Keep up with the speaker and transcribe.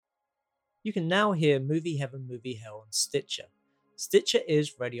You can now hear Movie Heaven, Movie Hell on Stitcher. Stitcher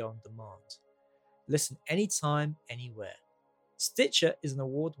is radio on demand. Listen anytime, anywhere. Stitcher is an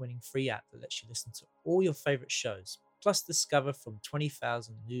award-winning free app that lets you listen to all your favorite shows, plus discover from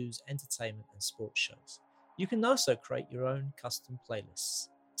 20,000 news, entertainment, and sports shows. You can also create your own custom playlists.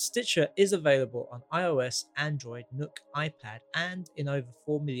 Stitcher is available on iOS, Android, Nook, iPad, and in over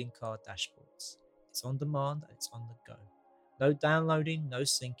 4 million car dashboards. It's on demand and it's on the go. No downloading, no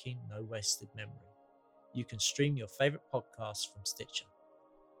syncing, no wasted memory. You can stream your favorite podcasts from Stitcher.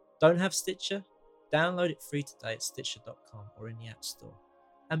 Don't have Stitcher? Download it free today at Stitcher.com or in the App Store.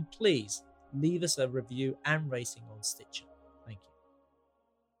 And please leave us a review and rating on Stitcher. Thank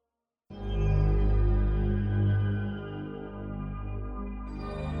you.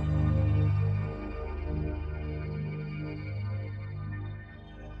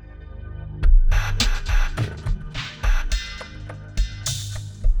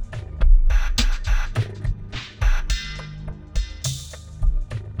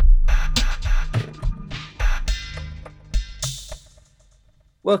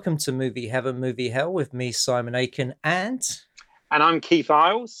 Welcome to Movie Heaven, Movie Hell with me, Simon Aiken, and I'm Keith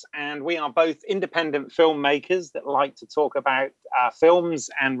Isles, and we are both independent filmmakers that like to talk about films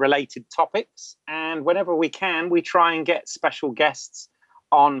and related topics. And whenever we can, we try and get special guests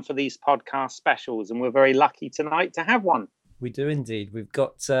on for these podcast specials, and we're very lucky tonight to have one. We do indeed. We've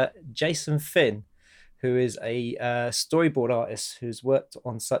got Jason Finn, who is a storyboard artist who's worked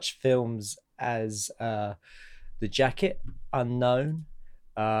on such films as The Jacket, Unknown,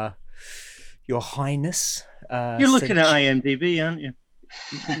 Your Highness. You're looking at IMDb, aren't you?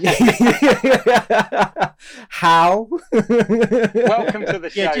 How? Welcome to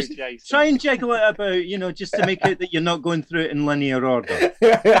the show, just Jason. Try and jiggle it about, just to make it that you're not going through it in linear order.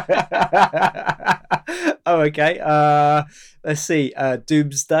 Oh, okay. Let's see.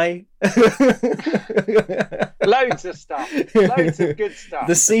 Doomsday. Loads of stuff. Loads of good stuff.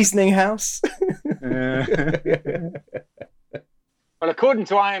 The Seasoning House. Well, according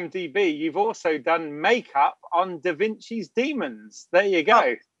to IMDb, you've also done makeup on Da Vinci's Demons. There you go.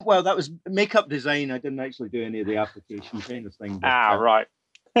 Oh, well, that was makeup design. I didn't actually do any of the application kind of thing. But, right.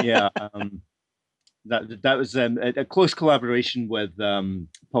 Yeah. That was a close collaboration with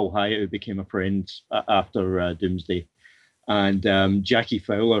Paul Hyatt, who became a friend after Doomsday, and Jackie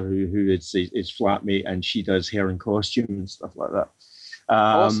Fowler, who is his flatmate, and she does hair and costume and stuff like that.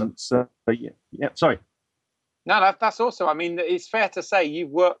 Awesome. So, yeah. Sorry. No, that's awesome. I mean, it's fair to say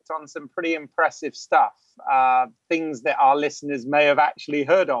you've worked on some pretty impressive stuff, things that our listeners may have actually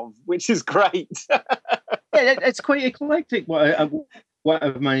heard of, which is great. It's quite eclectic what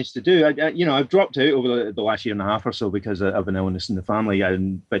I've managed to do. I've dropped out over the last year and a half or so because of an illness in the family,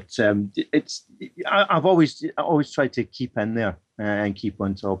 I've always tried to keep in there and keep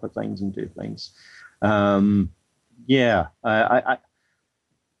on top of things and do things.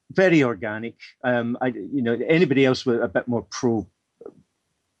 Very organic. Anybody else with a bit more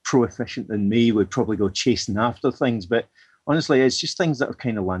pro-efficient than me would probably go chasing after things. But honestly, it's just things that have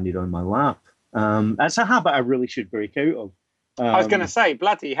kind of landed on my lap. That's a habit I really should break out of. I was going to say,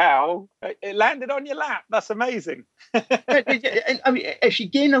 bloody hell, it landed on your lap. That's amazing. I mean, if you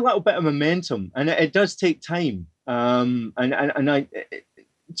gain a little bit of momentum, and it does take time,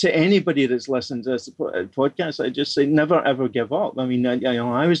 to anybody that's listened to this podcast, I just say never ever give up. I mean,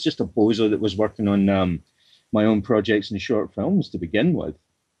 I was just a bozo that was working on my own projects and short films to begin with.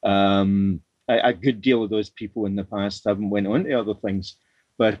 A good deal of those people in the past haven't went on to other things,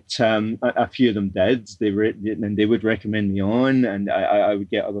 but a few of them did. They would recommend me on, and I would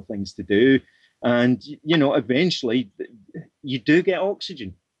get other things to do, and eventually you do get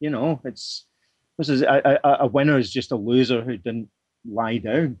oxygen. It's a winner is just a loser who didn't lie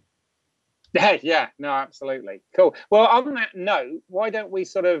down. Yeah, no, absolutely. Cool. Well, on that note, why don't we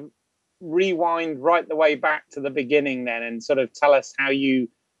sort of rewind right the way back to the beginning then, and sort of tell us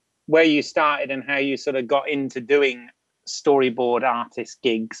where you started and how you sort of got into doing storyboard artist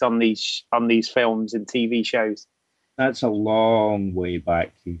gigs on these films and TV shows. That's a long way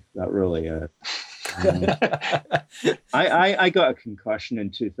back, Keith. That really is. I got a concussion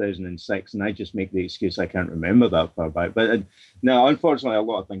in 2006, and I just make the excuse I can't remember that far back. But no, unfortunately, a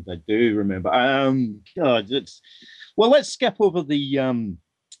lot of things I do remember. Let's skip over the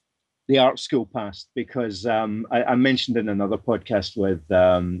art school past, because I mentioned in another podcast with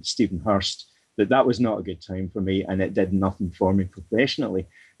Stephen Hurst that was not a good time for me, and it did nothing for me professionally.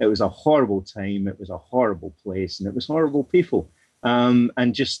 It was a horrible time. It was a horrible place, and it was horrible people.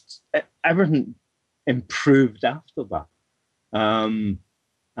 And just everything improved after that. And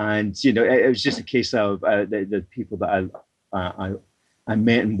it was just a case of the people that I I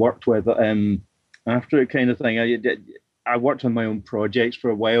met and worked with after it, kind of thing. I worked on my own projects for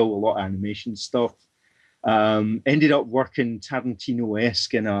a while, a lot of animation stuff. Ended up working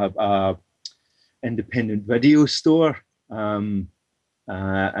Tarantino-esque in a independent video store. And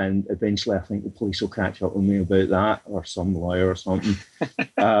eventually I think the police will catch up with me about that, or some lawyer or something.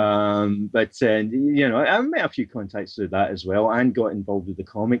 But I met a few contacts through that as well, and got involved with the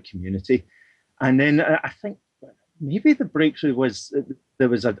comic community. And then I think maybe the breakthrough was there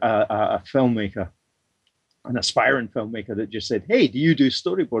was a filmmaker, an aspiring filmmaker, that just said, "Hey, do you do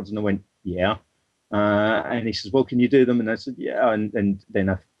storyboards?" And I went, "Yeah." And he says, "Well, can you do them?" And I said, "Yeah." And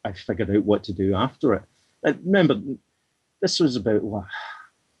then I figured out what to do after it. I remember, this was about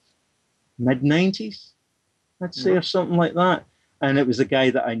mid-90s, I'd say, or something like that. And it was a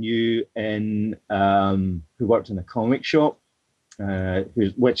guy that I knew who worked in a comic shop,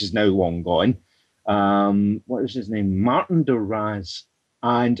 which is now long gone. What was his name? Martin Duraz.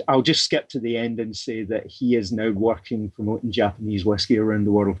 And I'll just skip to the end and say that he is now working promoting Japanese whiskey around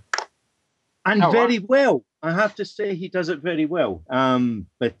the world. And very well. I have to say he does it very well.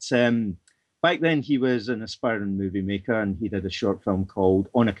 But back then he was an aspiring movie maker, and he did a short film called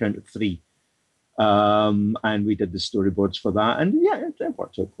On Account of Three. And we did the storyboards for that. And yeah, it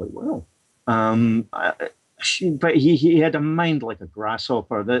worked out quite well. But he had a mind like a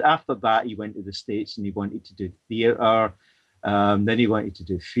grasshopper. After that, he went to the States and he wanted to do theatre. Then he wanted to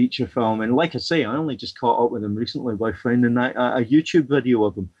do feature film. And like I say, I only just caught up with him recently by finding a YouTube video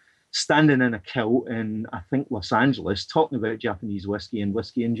of him standing in a kilt in, I think, Los Angeles, talking about Japanese whiskey and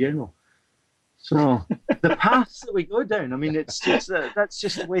whiskey in general. So the paths that we go down, I mean, it's just that's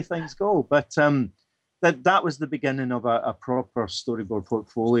just the way things go. But that was the beginning of a proper storyboard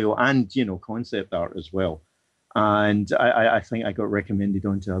portfolio and, concept art as well. And I think I got recommended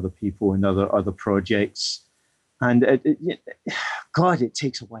on to other people and other projects. And God, it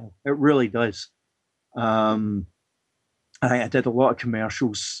takes a while. It really does. I did a lot of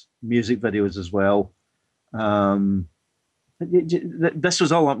commercials, music videos as well. This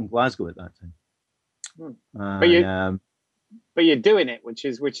was all up in Glasgow at that time. But you're doing it, which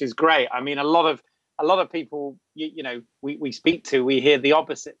is great. I mean, a lot of people, we speak to, we hear the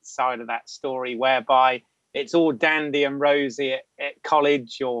opposite side of that story, whereby it's all dandy and rosy at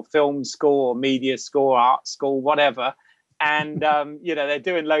college or film school or media school, art school, whatever. And, they're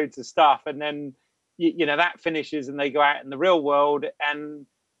doing loads of stuff. And then, that finishes and they go out in the real world and,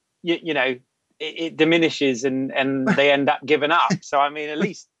 it diminishes and they end up giving up. So, I mean, at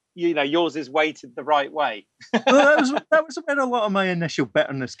least, yours is weighted the right way. Well, that was where a lot of my initial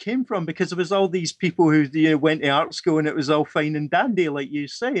bitterness came from, because there was all these people who went to art school and it was all fine and dandy, like you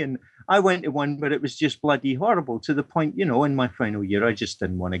say. And I went to one where it was just bloody horrible, to the point, in my final year, I just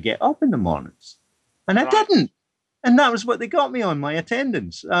didn't want to get up in the mornings. And I didn't. And that was what they got me on, my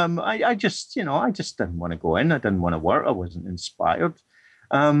attendance. I just didn't want to go in. I didn't want to work. I wasn't inspired.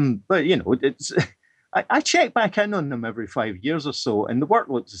 But, it's... I check back in on them every 5 years or so, and the work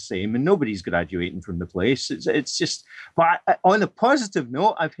looks the same, and nobody's graduating from the place. It's just, but on a positive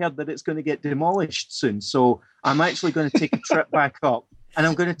note, I've heard that it's going to get demolished soon. So I'm actually going to take a trip back up, and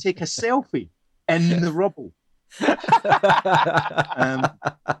I'm going to take a selfie in the rubble. The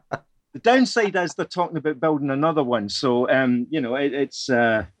downside is they're talking about building another one. So it's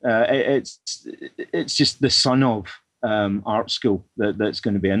just the son of art school that's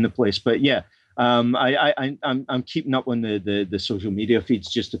going to be in the place. But yeah. I'm keeping up on the social media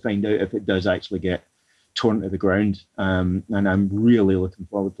feeds just to find out if it does actually get torn to the ground, and I'm really looking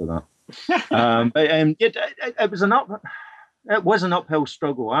forward to that. It was an uphill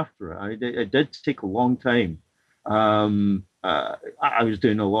struggle after it. It did take a long time. I was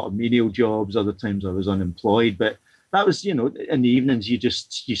doing a lot of menial jobs. Other times I was unemployed, but that was, in the evenings you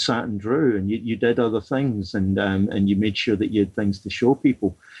sat and drew, and you did other things, and you made sure that you had things to show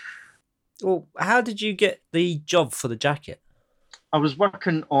people. Well, how did you get the job for the jacket? I was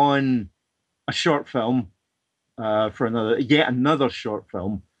working on a short film for another short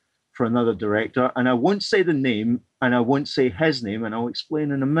film for another director, and I won't say the name, and I won't say his name, and I'll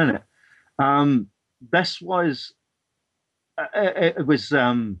explain in a minute. This was, it was,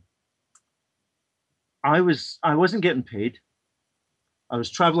 I wasn't getting paid. I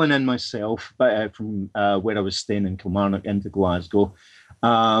was traveling in myself, but from where I was staying in Kilmarnock into Glasgow.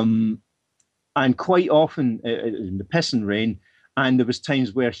 And quite often in the piss and rain, and there was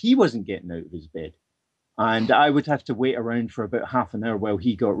times where he wasn't getting out of his bed, and I would have to wait around for about half an hour while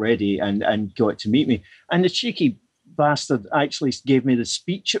he got ready and got to meet me. And the cheeky bastard actually gave me the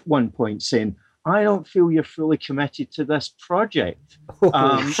speech at one point saying, I don't feel you're fully committed to this project.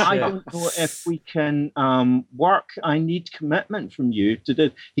 I don't know if we can work. I need commitment from you to do.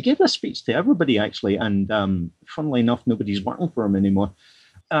 He gave a speech to everybody, actually, and funnily enough, nobody's working for him anymore.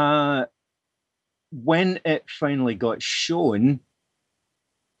 When it finally got shown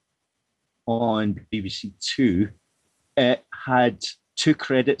on BBC Two, it had 2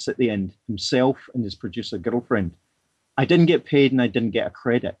 credits at the end, himself and his producer girlfriend. I didn't get paid and I didn't get a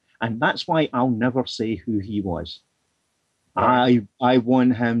credit. And that's why I'll never say who he was. Right. I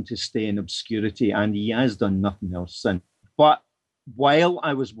want him to stay in obscurity, and he has done nothing else since. But while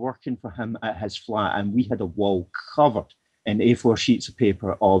I was working for him at his flat, and we had a wall covered in A4 sheets of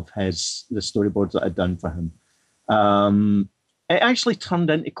paper of the storyboards that I'd done for him, it actually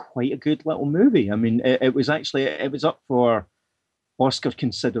turned into quite a good little movie. I mean, it was up for Oscar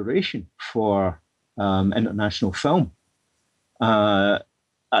consideration for international film.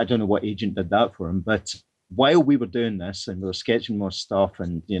 I don't know what agent did that for him, but while we were doing this and we were sketching more stuff,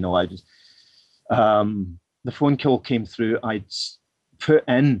 and I just the phone call came through. I'd put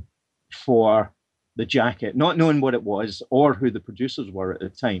in for the jacket, not knowing what it was or who the producers were at the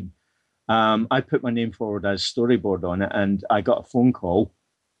time. I put my name forward as storyboard on it, and I got a phone call,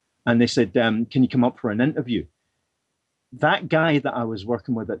 and they said, "Can you come up for an interview?" That guy that I was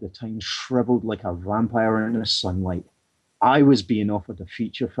working with at the time shriveled like a vampire in the sunlight. I was being offered a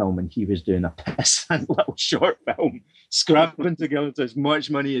feature film, and he was doing a pissant little short film, scrapping together as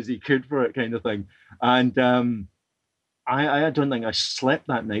much money as he could for it, kind of thing. And I don't think I slept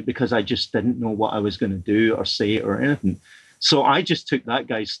that night because I just didn't know what I was going to do or say or anything. So I just took that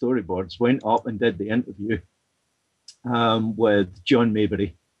guy's storyboards, went up and did the interview with John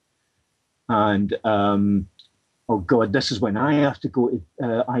Maybury. And oh God, this is when I have to go to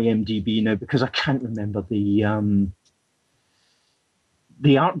IMDb now because I can't remember the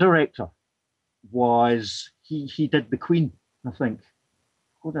art director was, he did The Queen, I think.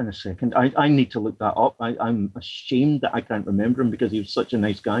 Hold on a second. I need to look that up. I'm ashamed that I can't remember him because he was such a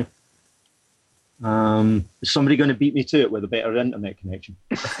nice guy. Is somebody going to beat me to it with a better internet connection?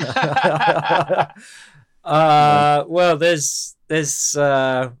 Well, there's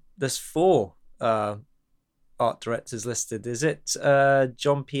 4 art directors listed. Is it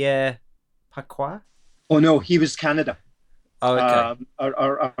Jean-Pierre Paquin? Oh no, he was Canada. Oh, okay.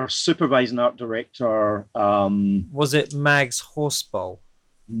 Our supervising art director. Was it Mags Horsebowl?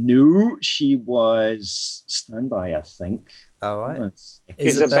 No, she was standby, I think. All right.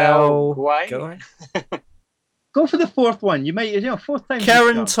 Isabelle Guay. Go for the 4th one. You might, 4th time.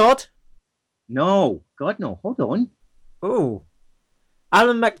 Karen Todd? No, God, no. Hold on. Oh,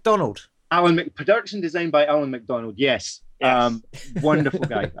 Alan MacDonald. Production designed by Alan MacDonald. Yes. Wonderful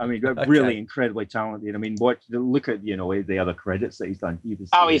guy. I mean, really incredibly talented. I mean, look at the other credits that he's done.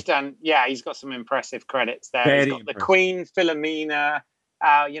 He's done. Yeah, he's got some impressive credits there. He's got The Queen, Philomena.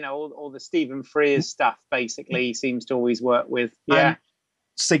 All the Stephen Frears stuff. Basically, he seems to always work with. Yeah. And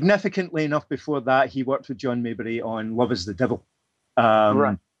significantly enough, before that, he worked with John Maybury on Love Is the Devil.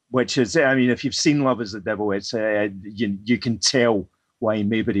 Right. Which is, I mean, if you've seen Love Is the Devil, it's you can tell why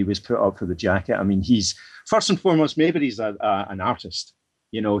Maybury was put up for the jacket. I mean, he's first and foremost, Maybury's an artist.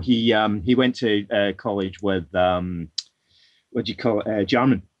 He went to college with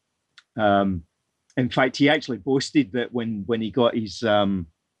Jarman. In fact, he actually boasted that when he got his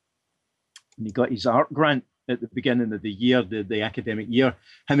art grant at the beginning of the year, the academic year,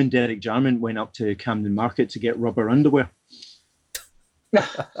 him and Derek Jarman went up to Camden Market to get rubber underwear.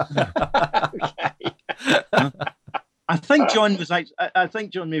 Okay. I think John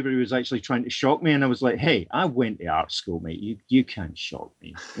Maybury was actually trying to shock me, and I was like, "Hey, I went to art school, mate. You can't shock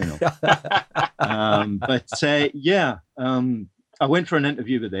me, I went for an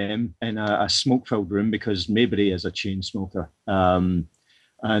interview with them in a smoke-filled room because Maybury is a chain smoker, I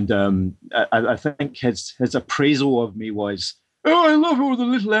think his appraisal of me was, "Oh, I love all the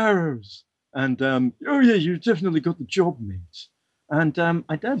little errors," and "Oh yeah, you definitely got the job, mate," and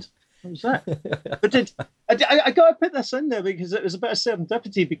I did. What was that? But I got to put this in there because it was a bit of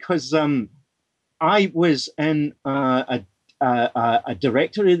serendipity because I was in a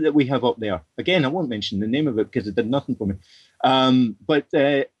directory that we have up there. Again, I won't mention the name of it because it did nothing for me. But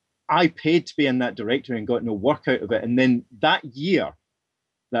I paid to be in that directory and got no work out of it. And then that year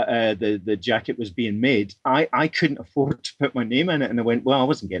that the jacket was being made, I couldn't afford to put my name in it. And I went, well, I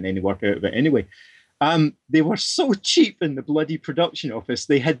wasn't getting any work out of it anyway. They were so cheap in the bloody production office.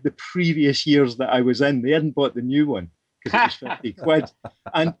 They had the previous years that I was in. They hadn't bought the new one because it was 50 quid.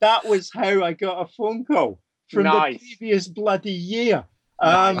 And that was how I got a phone call from the previous bloody year.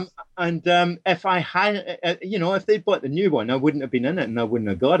 And if I had, if they'd bought the new one, I wouldn't have been in it, and I wouldn't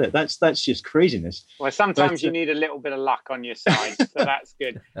have got it. That's just craziness. Well, sometimes you need a little bit of luck on your side, so that's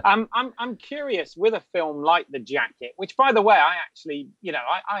good. I'm curious with a film like The Jacket, which, by the way, I actually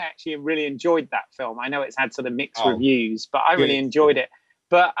really enjoyed that film. I know it's had sort of mixed reviews, but I really enjoyed it.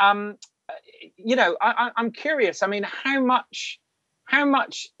 But I'm curious. I mean, how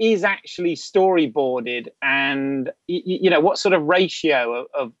much is actually storyboarded, and what sort of ratio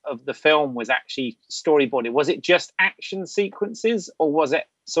of the film was actually storyboarded? Was it just action sequences, or was it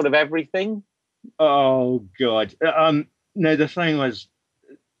sort of everything? Oh God. Now the thing was,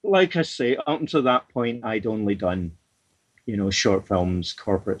 like I say, up until that point I'd only done short films,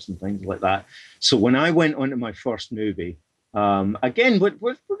 corporates and things like that. So when I went on to my first movie, again, we're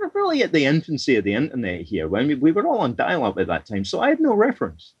really at the infancy of the internet here. When we were all on dial-up at that time, so I had no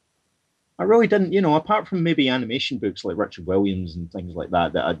reference. I really didn't, apart from maybe animation books like Richard Williams and things like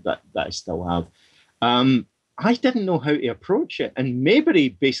that that I still have. I didn't know how to approach it, and Maybury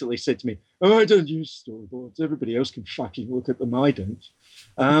basically said to me, "Oh, I don't use storyboards. Everybody else can fucking look at them. I don't."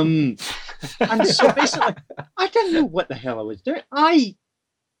 And so basically, I didn't know what the hell I was doing. I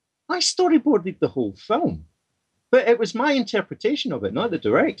storyboarded the whole film. But it was my interpretation of it, not the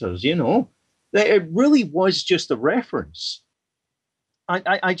director's, that it really was just a reference.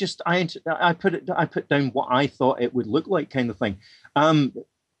 I put down what I thought it would look like, kind of thing. John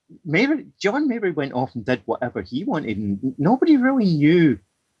Maybury went off and did whatever he wanted, and nobody really knew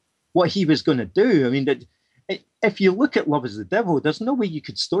what he was going to do. I mean, if you look at Love Is the Devil, there's no way you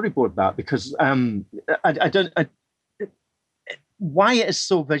could storyboard that, because why it is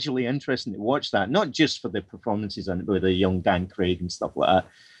so visually interesting to watch that, not just for the performances and with the young Dan Craig and stuff like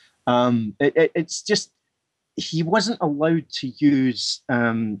that. It's just he wasn't allowed to use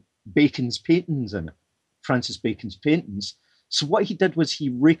Bacon's paintings in it, Francis Bacon's paintings. So what he did was he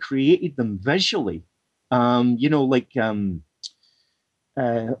recreated them visually. Who's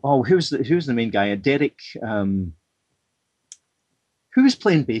the main guy? Derek. Who was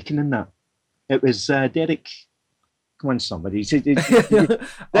playing Bacon in that? It was Derek. Come on, somebody.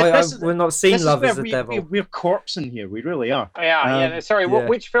 We're not seeing Love Is the Devil. We're corpsing here. We really are. Yeah. Sorry,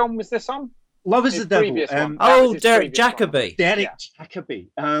 which film was this on? Love Is the Devil. Derek Jacobi. Derek Jacobi.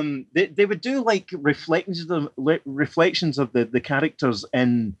 They would do like reflections of the characters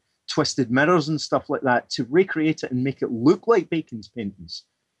in Twisted Mirrors and stuff like that to recreate it and make it look like Bacon's paintings,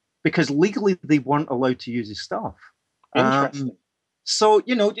 because legally they weren't allowed to use his stuff. Interesting. So,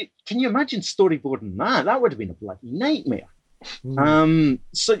 can you imagine storyboarding that? That would have been a bloody nightmare.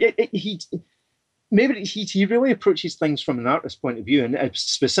 So he really approaches things from an artist's point of view, and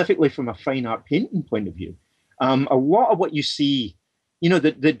specifically from a fine art painting point of view. A lot of what you see,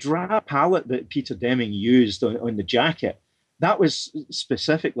 the drab palette that Peter Deming used on the jacket, that was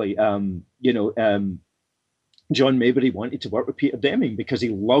specifically, John Maybury wanted to work with Peter Deming because he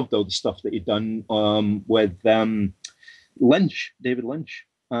loved all the stuff that he'd done with David Lynch.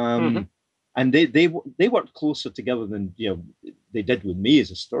 And they worked closer together than they did with me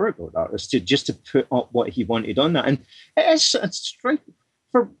as a storyboard artist to put up what he wanted on that. And it's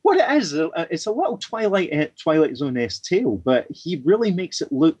for what it is. It's a little Twilight Zone-esque tale, but he really makes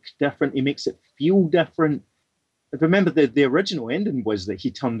it look different. He makes it feel different. Remember, the original ending was that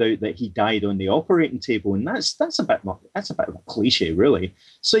he turned out that he died on the operating table, and that's a bit of a cliche, really.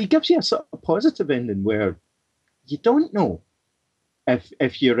 So he gives you a sort of positive ending where you don't know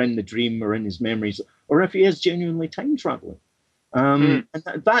if you're in the dream or in his memories, or if he is genuinely time traveling. And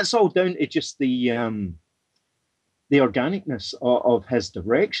that's all down to just the organicness of his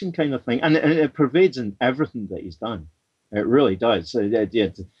direction, kind of thing, and it pervades in everything that he's done. It really does.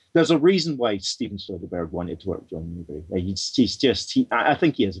 There's a reason why Steven Soderbergh wanted to work with John Maybury. I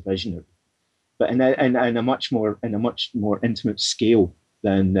think he is a visionary, but in a much more intimate scale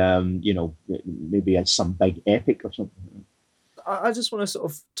than maybe some big epic or something. I just want to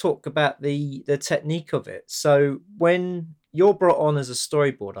sort of talk about the technique of it. So when you're brought on as a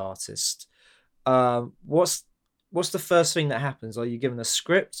storyboard artist, what's the first thing that happens? Are you given a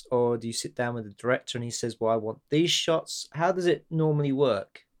script, or do you sit down with the director and he says, "Well, I want these shots"? How does it normally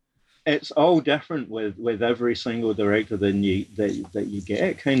work? It's all different with every single director that you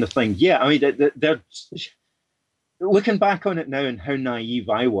get, kind of thing. Yeah, I mean, they're looking back on it now and how naive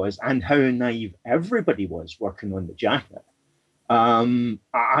I was and how naive everybody was working on the jacket.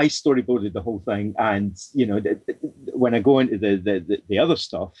 I storyboarded the whole thing, and when I go into the other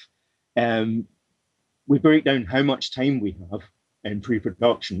stuff, we break down how much time we have in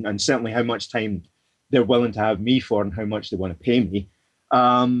pre-production, and certainly how much time they're willing to have me for, and how much they want to pay me.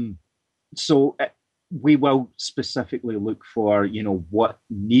 So we will specifically look for, what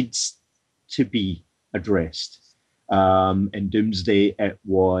needs to be addressed. In Doomsday, it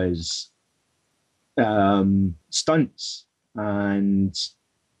was stunts and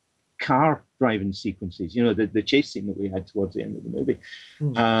car driving sequences, the chase scene that we had towards the end of the movie.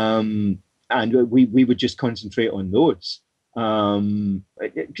 And we would just concentrate on those.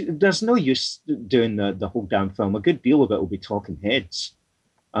 There's no use doing the whole damn film. A good deal of it will be talking heads.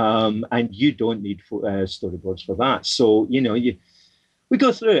 And you don't need storyboards for that. So, we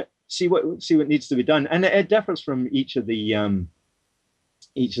go through it, see what needs to be done. And it differs from each of the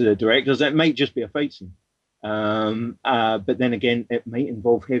directors. It might just be a fight scene. But then again, it might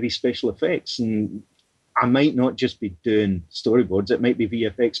involve heavy special effects, and I might not just be doing storyboards. It might be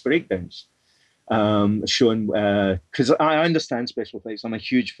VFX breakdowns, showing, because I understand special effects. I'm a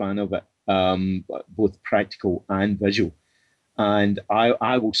huge fan of it, both practical and visual. And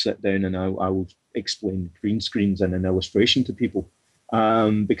I will sit down and I will explain green screens and an illustration to people,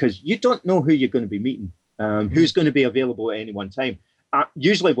 because you don't know who you're going to be meeting, who's going to be available at any one time.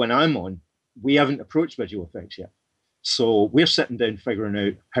 Usually when I'm on, we haven't approached visual effects yet. So we're sitting down figuring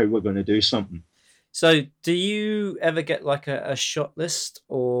out how we're going to do something. So do you ever get like a shot list,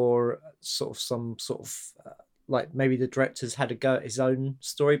 or some sort of like maybe the director's had a go at his own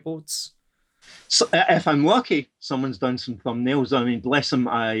storyboards? So if I'm lucky, someone's done some thumbnails. I mean, bless him.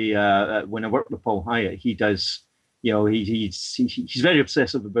 When I work with Paul Hyatt, he does, he's very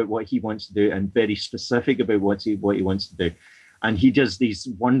obsessive about what he wants to do and very specific about what he wants to do. And he does these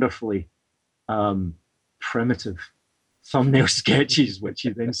wonderfully primitive thumbnail sketches, which he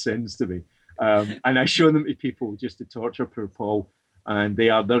then sends to me. And I show them to people just to torture poor Paul, and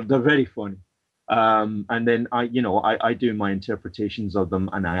they're very funny. And then I do my interpretations of them,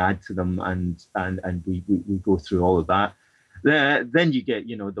 and I add to them, and we go through all of that. Then you get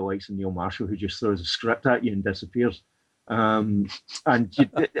the likes of Neil Marshall, who just throws a script at you and disappears.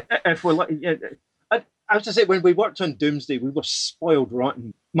 If we're lucky, I have to say, when we worked on Doomsday, we were spoiled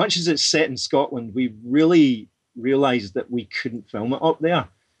rotten. Much as it's set in Scotland, we really realised that we couldn't film it up there.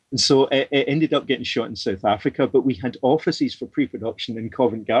 And so it ended up getting shot in South Africa, but we had offices for pre-production in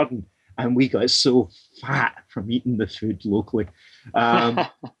Covent Garden, and we got so fat from eating the food locally. And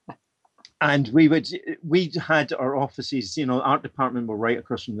we had our offices, art department were right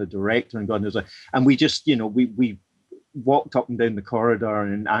across from the director and God knows what. And we just, we walked up and down the corridor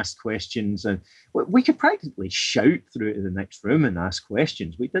and asked questions, and we could practically shout through to the next room and ask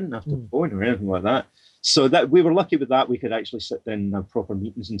questions. We didn't have to phone or anything like that. So that we were lucky with that. We could actually sit down and have proper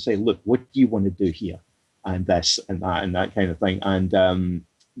meetings and say, look, what do you want to do here? And this and that kind of thing. And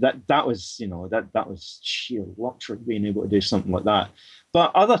that was, that was sheer luxury, being able to do something like that.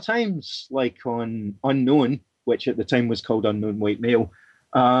 But other times, like on Unknown, which at the time was called Unknown White Male,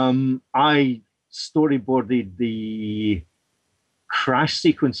 I storyboarded the crash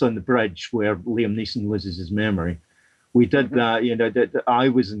sequence on the bridge where Liam Neeson loses his memory. We did that, I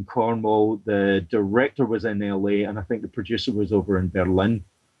was in Cornwall, the director was in LA, and I think the producer was over in Berlin.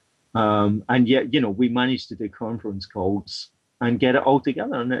 And yet, we managed to do conference calls and get it all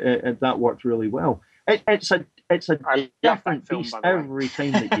together, and that worked really well. It's a different piece every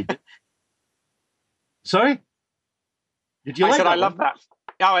time that you do. Sorry? Did you? I love that.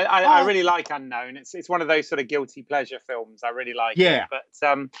 No, I really like Unknown. It's one of those sort of guilty pleasure films. I really like it. But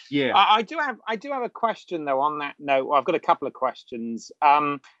I do have a question though on that note. Well, I've got a couple of questions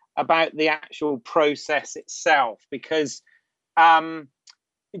about the actual process itself, because obviously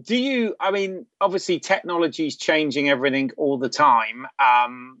technology is changing everything all the time.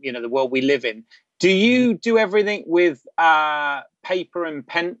 The world we live in. Do you do everything with paper and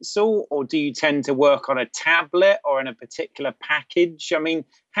pencil, or do you tend to work on a tablet or in a particular package? I mean,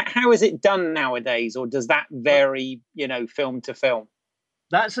 how is it done nowadays, or does that vary, film to film?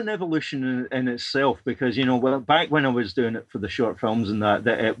 That's an evolution in itself, because, back when I was doing it for the short films and that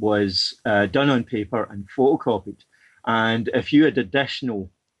it was done on paper and photocopied. And if you had additional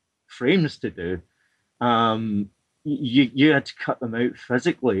frames to do, you had to cut them out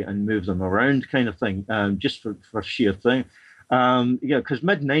physically and move them around, kind of thing, just for sheer thing. Because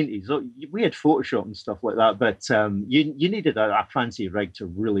mid-90s, we had Photoshop and stuff like that, but you needed a fancy rig to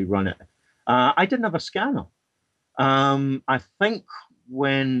really run it. I didn't have a scanner. I think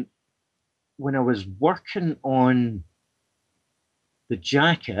when I was working on the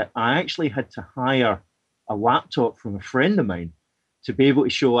jacket, I actually had to hire a laptop from a friend of mine to be able to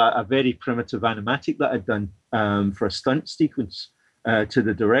show a very primitive animatic that I'd done for a stunt sequence to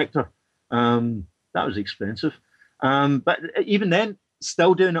the director. That was expensive. But even then,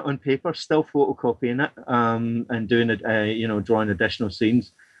 still doing it on paper, still photocopying it, and doing it, drawing additional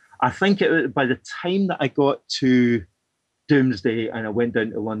scenes. I think by the time that I got to Doomsday and I went down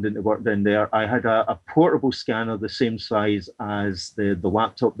to London to work down there, I had a portable scanner the same size as the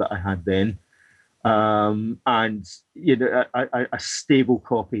laptop that I had then. And a stable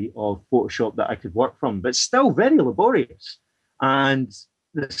copy of Photoshop that I could work from, but still very laborious. And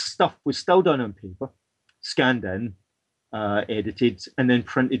the stuff was still done on paper, scanned in, edited, and then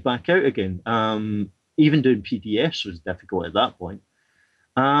printed back out again. Even doing PDFs was difficult at that point.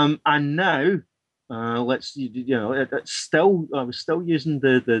 And now, it's still, I was still using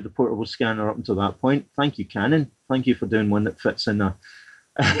the portable scanner up until that point. Thank you, Canon. Thank you for doing one that fits in a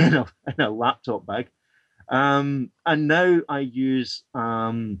in a laptop bag. And now I use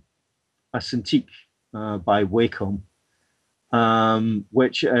a Cintiq by Wacom,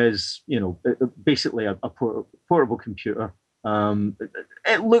 which is, basically a portable computer.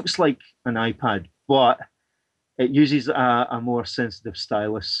 It looks like an iPad, but it uses a more sensitive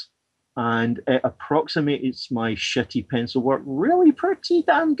stylus, and it approximates my shitty pencil work really pretty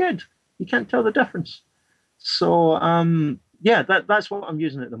damn good. You can't tell the difference. So, that's what I'm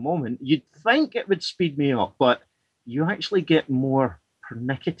using at the moment. You'd think it would speed me up, but you actually get more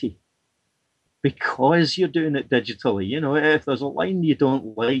pernickety because you're doing it digitally. If there's a line you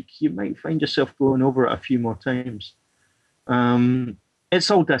don't like, you might find yourself going over it a few more times.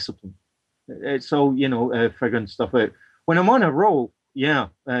 It's all discipline. It's all, figuring stuff out. When I'm on a roll,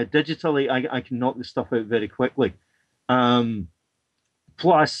 digitally, I can knock the stuff out very quickly.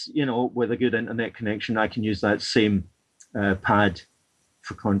 Plus, with a good internet connection, I can use that same pad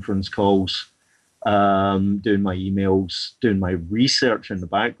for conference calls, doing my emails, doing my research in the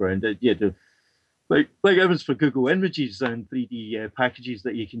background. Like evidence for Google Images and 3D packages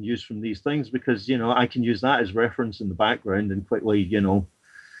that you can use from these things, because I can use that as reference in the background and quickly,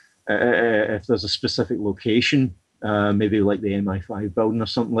 if there's a specific location, maybe like the MI5 building or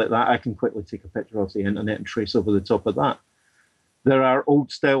something like that, I can quickly take a picture off the internet and trace over the top of that. There are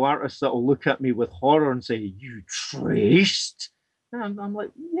old style artists that will look at me with horror and say, "You traced?" And I'm like,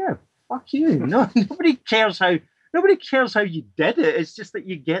 "Yeah, fuck you." No, nobody cares how you did it. It's just that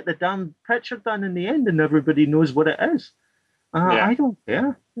you get the damn picture done in the end, and everybody knows what it is. I don't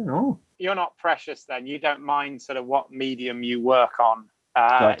care, You're not precious then. You don't mind sort of what medium you work on.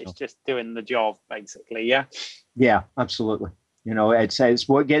 It's just doing the job, basically. Yeah. Yeah, absolutely. It's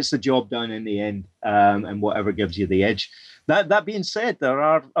what gets the job done in the end, and whatever gives you the edge. That being said, there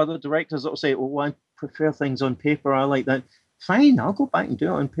are other directors that will say, "Well, I prefer things on paper. I like that." Fine, I'll go back and do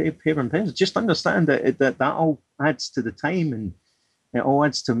it on paper and pencil. Just understand that all adds to the time, and it all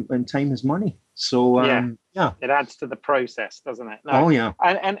adds to, and time is money. So it adds to the process, doesn't it? No. Oh yeah.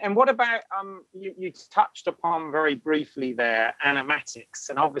 And what about you touched upon very briefly there animatics,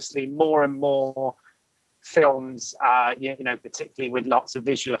 and obviously more and more films, particularly with lots of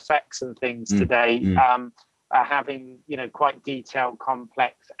visual effects and things today, are having quite detailed,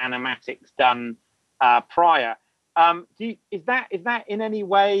 complex animatics done prior. Is that in any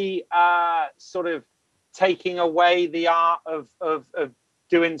way sort of taking away the art of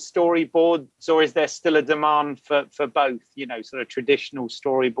doing storyboards, or is there still a demand for both, sort of traditional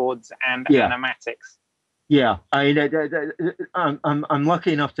storyboards and animatics? Yeah, I'm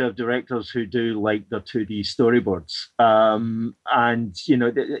lucky enough to have directors who do like their 2D storyboards, and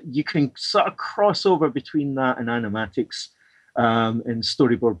you can sort of cross over between that and animatics in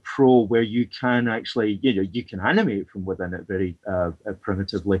Storyboard Pro, where you can actually you can animate from within it very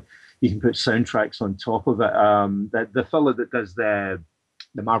primitively. You can put soundtracks on top of it. The fellow that does the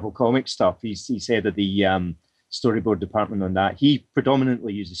Marvel Comics stuff, he's head of the storyboard department on that. He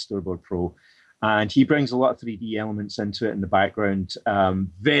predominantly uses Storyboard Pro. And he brings a lot of 3D elements into it in the background.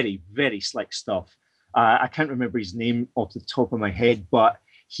 Very, very slick stuff. I can't remember his name off the top of my head, but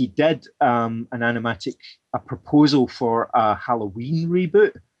he did a proposal for a Halloween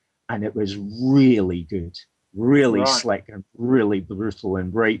reboot, and it was really good, really slick, and really brutal,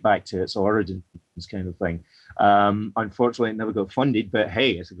 and right back to its origins kind of thing. Unfortunately, it never got funded, but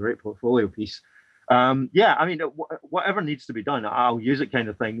hey, it's a great portfolio piece. Whatever needs to be done, I'll use it, kind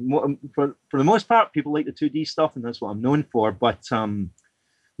of thing. For the most part, people like the 2D stuff, and that's what I'm known for. But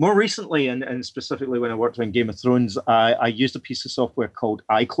more recently, and specifically when I worked on Game of Thrones, I used a piece of software called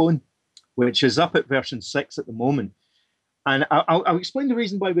iClone, which is up at version 6 at the moment. And I'll explain the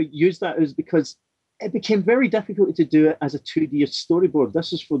reason why we use that is because it became very difficult to do it as a 2D storyboard.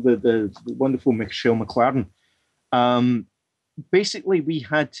 This is for the wonderful Michelle McLaren. Basically, we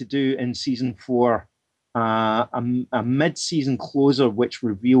had to do in season 4 a mid-season closer which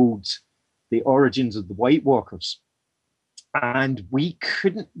revealed the origins of the White Walkers, and we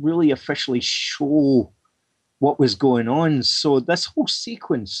couldn't really officially show what was going on. So this whole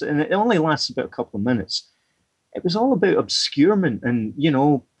sequence, and it only lasts about a couple of minutes, it was all about obscurement and, you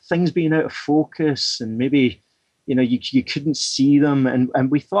know, things being out of focus and maybe, you know, you couldn't see them.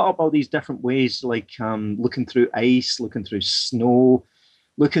 And we thought about these different ways, like looking through ice, looking through snow,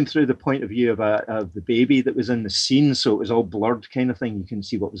 looking through the point of view of the baby that was in the scene. So it was all blurred kind of thing. You couldn't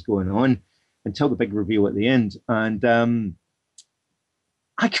see what was going on until the big reveal at the end. And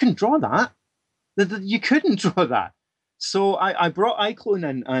I couldn't draw that. You couldn't draw that. So I brought iClone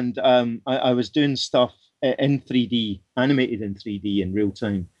in, and I was doing stuff in 3D, animated in 3D in real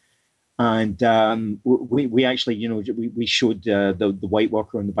time. And we actually, you know, we showed the White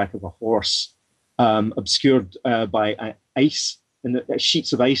Walker on the back of a horse, obscured by ice, and the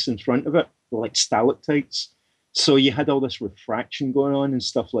sheets of ice in front of it were like stalactites. So you had all this refraction going on and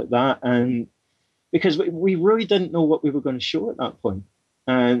stuff like that. And because we really didn't know what we were going to show at that point.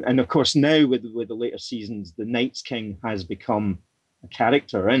 And of course, now with the later seasons, the Night's King has become a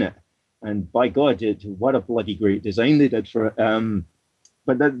character in it. And by God, what a bloody great design they did for it.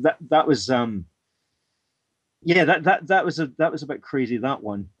 But that was that was a bit crazy, that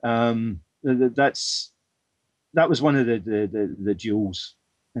one. That was one of the jewels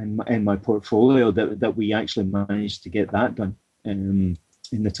in my portfolio that we actually managed to get that done in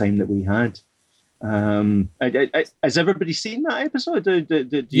the time that we had. Has everybody seen that episode? Do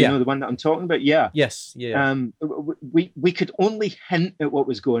you know the one that I'm talking about? Yeah. Yes. Yeah. We could only hint at what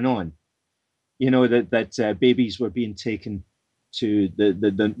was going on. You know, that babies were being taken to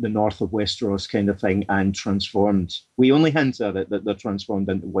the north of Westeros kind of thing and transformed. We only hint at it, that they're transformed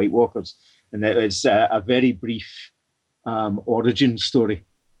into White Walkers. And it's a very brief origin story.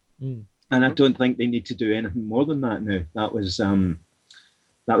 And I don't think they need to do anything more than that now. That was an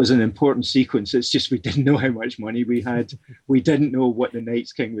important sequence. It's just we didn't know how much money we had. We didn't know what the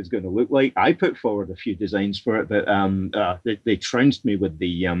Night's King was going to look like. I put forward a few designs for it, but they trounced me with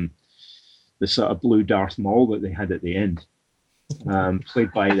the sort of blue Darth Maul that they had at the end,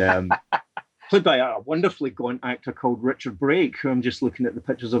 played by a wonderfully gaunt actor called Richard Brake, who I'm just looking at the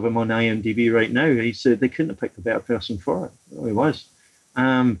pictures of him on IMDb right now. He said they couldn't have picked a better person for it. Oh, he was.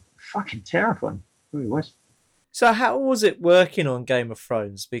 Fucking terrifying. Oh, he was. So how was it working on Game of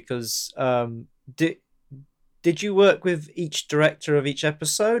Thrones? Because did you work with each director of each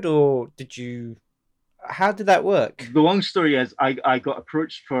episode, or how did that work? The long story is I got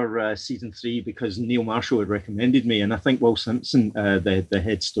approached for season 3 because Neil Marshall had recommended me, and I think Will Simpson, the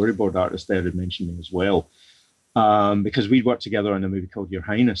head storyboard artist there, had mentioned me as well, because we'd worked together on a movie called Your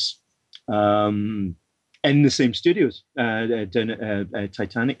Highness in the same studios down at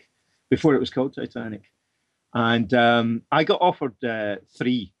Titanic, before it was called Titanic. And I got offered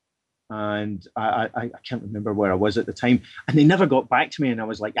 3, and I can't remember where I was at the time, and they never got back to me, and I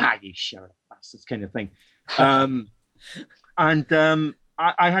was like, you shut bastards kind of thing. I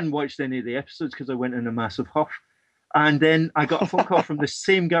hadn't watched any of the episodes because I went in a massive huff. And then I got a phone call from the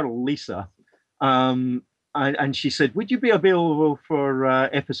same girl, Lisa, and she said, would you be available for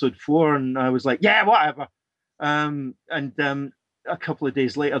episode 4? And I was like, yeah, whatever. A couple of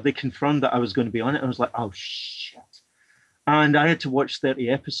days later, they confirmed that I was going to be on it. I was like, oh, shit. And I had to watch 30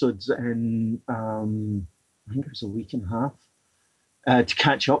 episodes in, I think it was a week and a half to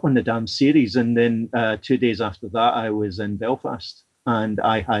catch up on the damn series. And then 2 days after that, I was in Belfast and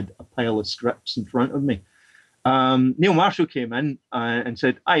I had a pile of scripts in front of me. Neil Marshall came in and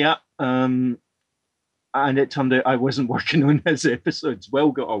said, yeah. And it turned out I wasn't working on his episodes.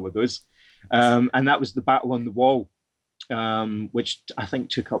 Will got all of those. And that was the Battle on the Wall, which I think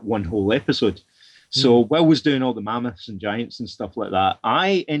took up one whole episode. So Will was doing all the mammoths and giants and stuff like that.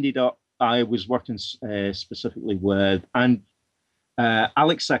 I was working specifically with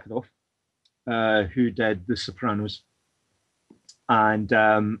Alex Sakharov, who did The Sopranos, and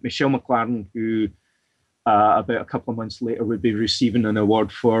Michelle McLaren, who about a couple of months later would be receiving an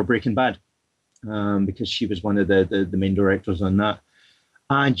award for Breaking Bad, because she was one of the main directors on that.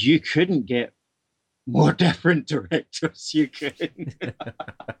 And you couldn't get more different directors. You couldn't.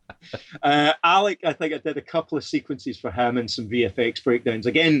 Alec, I think I did a couple of sequences for him and some VFX breakdowns,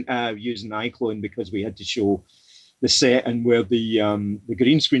 again using iClone, because we had to show the set and where the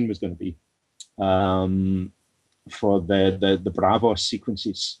green screen was going to be for the Bravos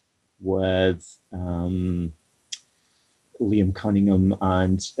sequences with Liam Cunningham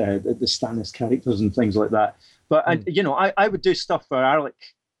and the Stannis characters and things like that. But I would do stuff for Alec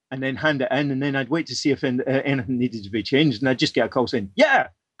and then hand it in, and then I'd wait to see if anything needed to be changed, and I'd just get a call saying, yeah,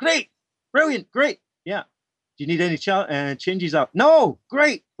 great, brilliant, great, yeah. Do you need any changes up? No,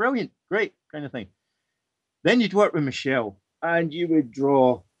 great, brilliant, great, kind of thing. Then you'd work with Michelle, and you would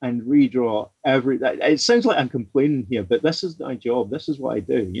draw and redraw every. It sounds like I'm complaining here, but this is my job. This is what I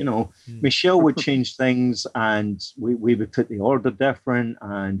do. You know, Michelle would change things, and we would put the order different,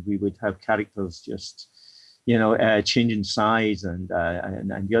 and we would have characters just, you know, changing size, and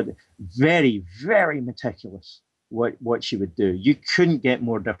you're very, very meticulous. What she would do, you couldn't get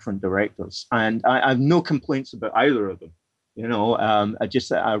more different directors, and I have no complaints about either of them. You know,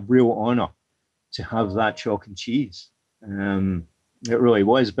 just a real honor to have that chalk and cheese. It really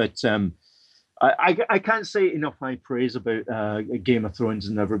was, but I can't say enough high praise about Game of Thrones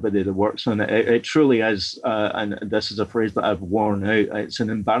and everybody that works on it. It truly is, and this is a phrase that I've worn out. It's an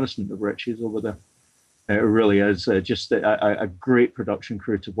embarrassment of riches over there. It really is. Just a great production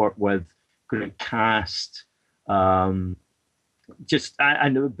crew to work with, great cast. And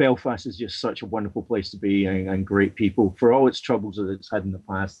Belfast is just such a wonderful place to be, and great people. For all its troubles that it's had in the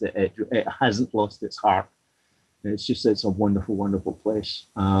past, it hasn't lost its heart. It's a wonderful, wonderful place.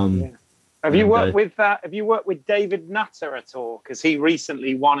 Have you worked with David Nutter at all? Because he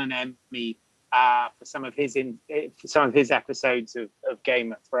recently won an Emmy for some of his episodes of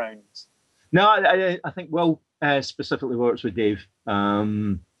Game of Thrones. No, I think Will specifically works with Dave,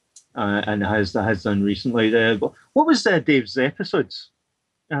 and has done recently. What was Dave's episodes?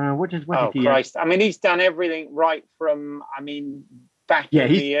 What did he? Christ! I mean, he's done everything right from. I mean, back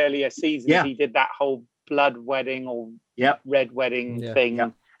in the earlier seasons, he did that whole blood wedding or red wedding thing.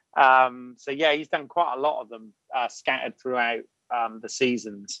 Yeah. So he's done quite a lot of them scattered throughout the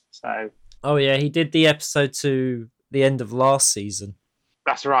seasons. So. Oh yeah, he did the episode to the end of last season.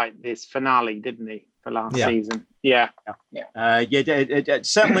 That's right. This finale, didn't he, for last season? Yeah.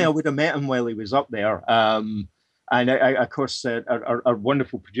 Certainly, I would have met him while he was up there. And of course, our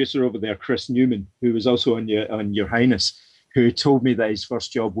wonderful producer over there, Chris Newman, who was also on Your Highness, who told me that his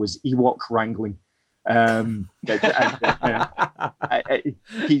first job was Ewok wrangling. You'll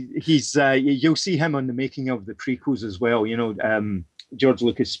see him on the making of the prequels as well. You know, George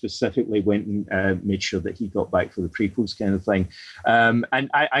Lucas specifically went and made sure that he got back for the prequels kind of thing. And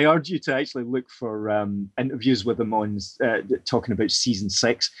I urge you to actually look for interviews with him on talking about season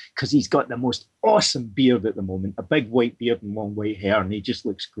 6, because he's got the most awesome beard at the moment, a big white beard and long white hair, and he just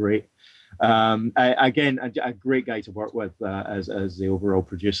looks great. Again, a great guy to work with as the overall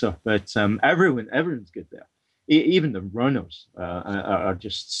producer. But everyone's good there. Even the runners are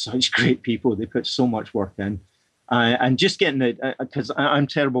just such great people. They put so much work in. And just getting it, because I'm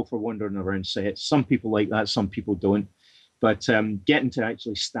terrible for wandering around sets. Some people like that, some people don't. But getting to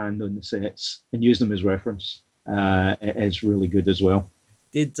actually stand on the sets and use them as reference is really good as well.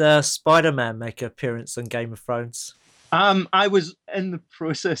 Did Spider-Man make an appearance on Game of Thrones? I was in the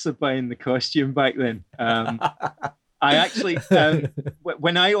process of buying the costume back then. I actually,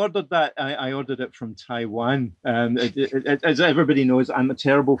 when I ordered that, I ordered it from Taiwan. As everybody knows, I'm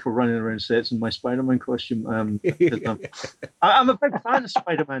terrible for running around sets in my Spider-Man costume. I'm a big fan of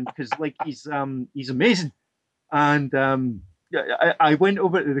Spider-Man because, like, he's amazing. And I went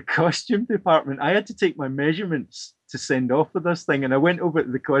over to the costume department. I had to take my measurements to send off for this thing, and I went over to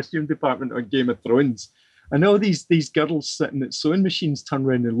the costume department on Game of Thrones. And all these girls sitting at sewing machines turned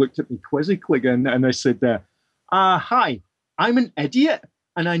around and looked at me quizzically, and I said, hi, I'm an idiot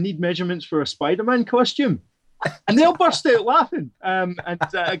and I need measurements for a Spider-Man costume. And they all burst out laughing. And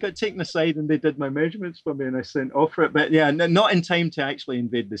I got taken aside and they did my measurements for me and I sent off for it. But yeah, not in time to actually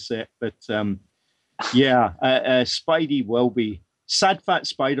invade the set. But Spidey will be, Sad Fat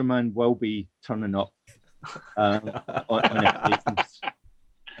Spider-Man will be turning up on occasions.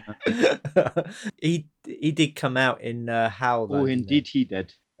 He did come out in Howl. Oh, indeed he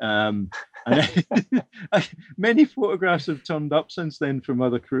did. And many photographs have turned up since then from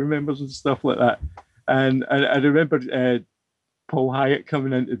other crew members and stuff like that. And I remember Paul Hyatt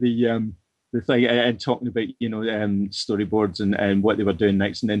coming into the thing and talking about storyboards and what they were doing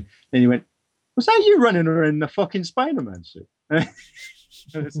next. And then he went, "Was that you running around in a fucking Spider-Man suit?" I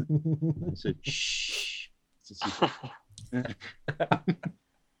said, "Shh."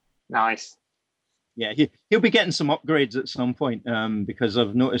 Nice. Yeah, he'll be getting some upgrades at some point because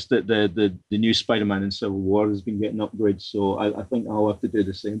I've noticed that the new Spider-Man in Civil War has been getting upgrades. So I think I'll have to do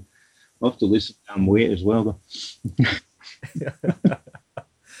the same. I'll have to lose some damn weight as well,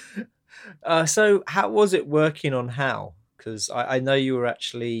 though. So how was it working on Hal? Because I know you were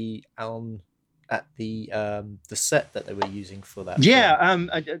actually at the set that they were using for that. Yeah,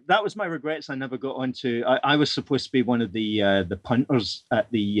 that was my regrets. I never got onto. I was supposed to be one of the punters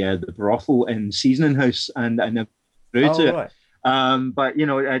at the brothel in Seasoning House, and I never through to it. But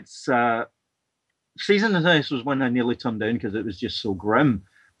it's Seasoning House was one I nearly turned down because it was just so grim.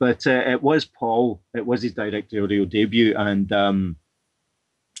 But it was Paul. It was his directorial debut, and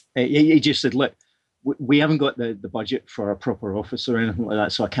He just said, look, we haven't got the budget for a proper office or anything like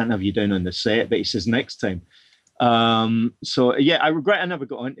that, so I can't have you down on the set. But he says next time. So yeah, I regret I never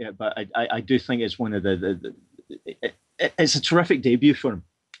got onto it, but I do think it's one of it's a terrific debut for him.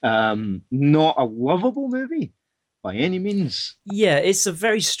 Not a lovable movie by any means. Yeah, it's a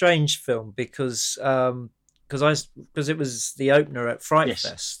very strange film because it was the opener at Fright Yes.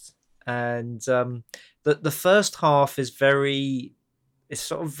 Fest, and the first half is it's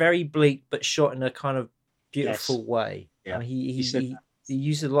sort of very bleak, but shot in a kind of beautiful way. Yeah. I mean, he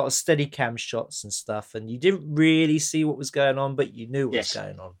used a lot of steady cam shots and stuff, and you didn't really see what was going on, but you knew what was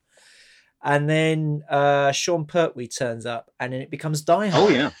going on. And then Sean Pertwee turns up, and then it becomes Die Hard. Oh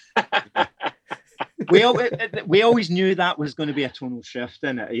yeah. we always knew that was going to be a tonal shift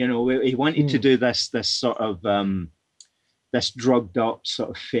in it. You know, he wanted to do this sort of this drugged up sort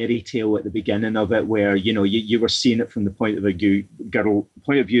of fairy tale at the beginning of it, where you know you were seeing it from the point of view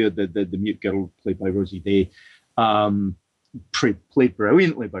of the mute girl played by Rosie Day, played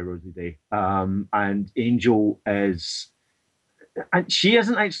brilliantly by Rosie Day, and Angel is. And she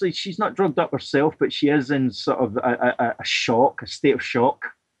isn't actually, she's not drugged up herself, but she is in sort of a state of shock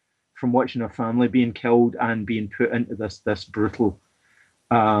from watching her family being killed and being put into this brutal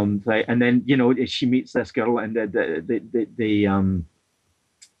thing. And then, you know, she meets this girl and they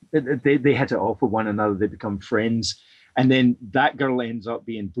hit it off with one another. They become friends. And then that girl ends up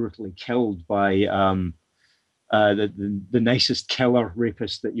being brutally killed by the nicest killer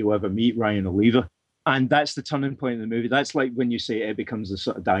rapist that you'll ever meet, Ryan Oliva. And that's the turning point in the movie. That's like when you say it becomes a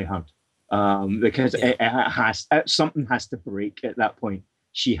sort of Die Hard, because something has to break at that point.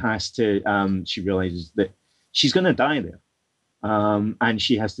 She has to. She realizes that she's going to die there, and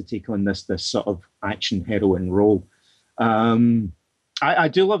she has to take on this sort of action heroine role. I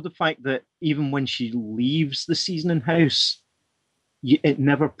do love the fact that even when she leaves the seasoning house, it's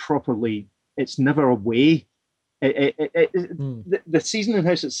never away. The seasoning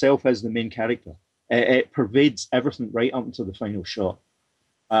house itself is the main character. It pervades everything right up until the final shot.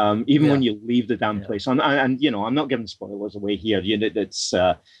 Even when you leave the damn place. And you know, I'm not giving spoilers away here. You know, it's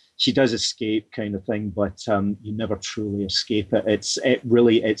she does escape kind of thing, but you never truly escape it.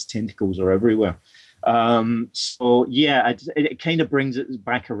 Its tentacles are everywhere. So yeah, it kind of brings it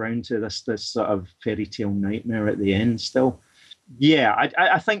back around to this sort of fairy tale nightmare at the end. Still, yeah,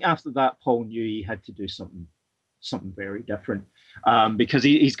 I think after that, Paul knew he had to do something very different. Because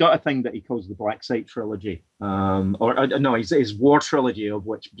he's got a thing that he calls the Black Site trilogy, his War trilogy, of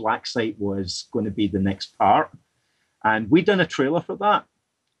which Black Site was going to be the next part. And we'd done a trailer for that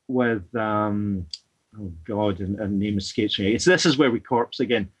with, her name escapes me. This is where we corpse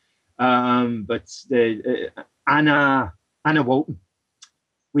again. But Anna Walton.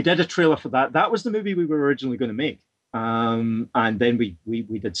 We did a trailer for that. That was the movie we were originally going to make. And then we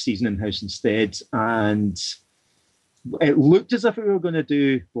did Seasoning House instead. And it looked as if we were going to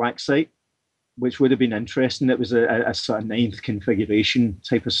do Black Site, which would have been interesting. It was a sort of ninth configuration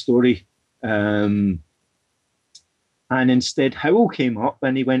type of story. And instead, Howell came up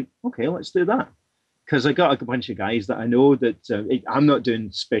and he went, okay, let's do that. Because I got a bunch of guys that I know that I'm not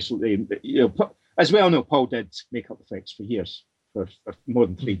doing specialty. You know, as we all know, Paul did makeup effects for years, for more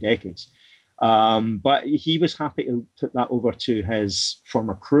than 3 decades. But he was happy to put that over to his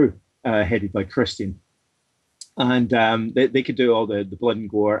former crew, headed by Christian. And they could do all the blood and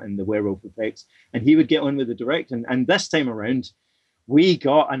gore and the werewolf effects. And he would get on with the directing. And this time around, we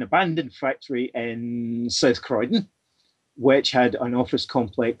got an abandoned factory in South Croydon, which had an office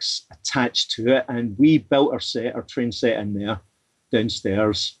complex attached to it. And we built our train set in there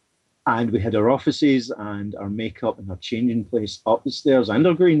downstairs. And we had our offices and our makeup and our changing place up the stairs and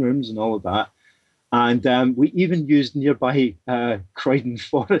our green rooms and all of that. And we even used nearby Croydon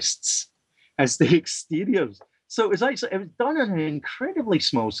forests as the exteriors. So it was done on an incredibly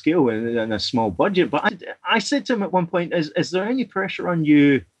small scale and a small budget. But I said to him at one point, is there any pressure on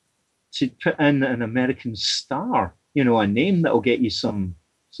you to put in an American star, you know, a name that'll get you some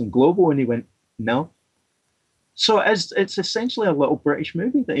global? And he went, no. So it's essentially a little British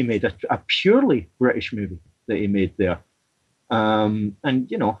movie that he made, a purely British movie that he made there. And,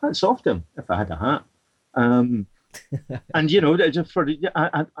 you know, hats off to him, if I had a hat. And, you know,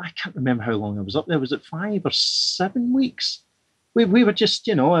 I can't remember how long I was up there. Was it 5 or 7 weeks? We were just,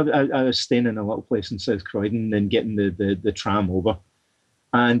 you know, I was staying in a little place in South Croydon and getting the tram over.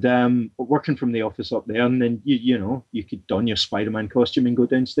 And working from the office up there. And then, you could don your Spider-Man costume and go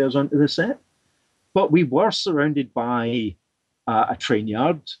downstairs onto the set. But we were surrounded by a train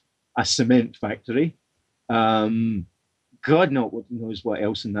yard, a cement factory, God knows what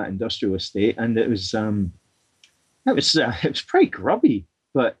else in that industrial estate, and it was pretty grubby.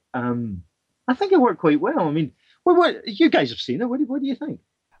 but I think it worked quite well. I mean, what you guys have seen it? What do you think?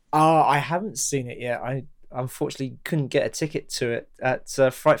 I haven't seen it yet. I unfortunately couldn't get a ticket to it at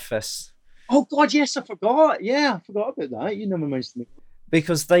Fright Fest. Oh God, yes, I forgot. Yeah, I forgot about that. You never mentioned it.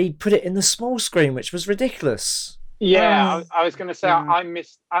 Because they put it in the small screen, which was ridiculous. Yeah, I was going to say I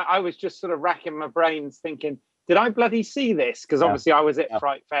missed. I was just sort of racking my brains thinking, did I bloody see this? Because obviously I was at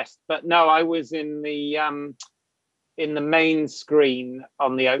Fright Fest, but no, I was in the main screen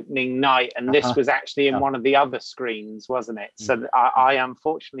on the opening night, and this was actually in one of the other screens, wasn't it? So I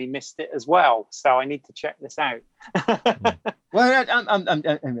unfortunately missed it as well. So I need to check this out. Well,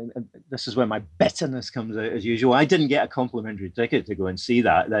 this is where my bitterness comes out as usual. I didn't get a complimentary ticket to go and see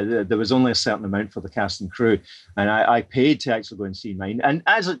that. There was only a certain amount for the cast and crew, and I paid to actually go and see mine. And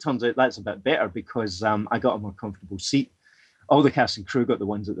as it turns out, that's a bit better because I got a more comfortable seat. All the cast and crew got the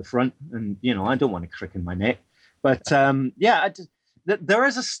ones at the front, and I don't want to crick in my neck. But there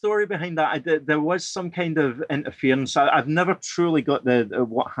is a story behind that. There was some kind of interference. I've never truly got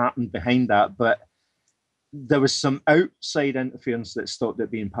what happened behind that, but there was some outside interference that stopped it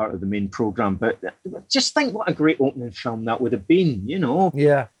being part of the main program. But just think what a great opening film that would have been,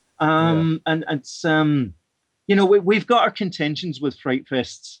 Yeah. And it's we've got our contentions with Fright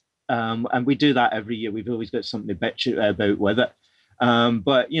Fests, and we do that every year. We've always got something to bitch about with it.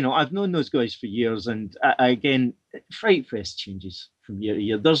 But I've known those guys for years, and again, Fright Fest changes from year to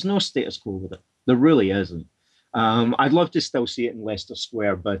year. There's no status quo with it. There really isn't. I'd love to still see it in Leicester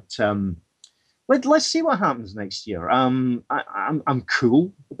Square, but let's see what happens next year. I'm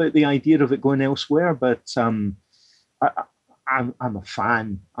cool about the idea of it going elsewhere, but I'm a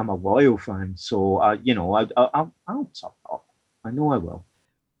fan. I'm a loyal fan, so I'll top up. I know I will.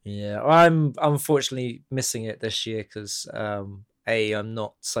 Yeah, I'm unfortunately missing it this year because I'm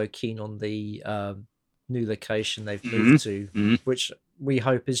not so keen on the new location they've moved to, which we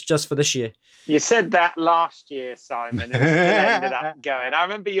hope is just for this year. You said that last year, Simon, and it still ended up going. I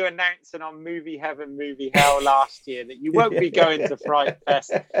remember you announcing on Movie Heaven, Movie Hell last year that you won't be going to Fright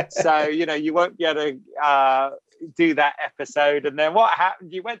Fest, so you won't be able to do that episode. And then what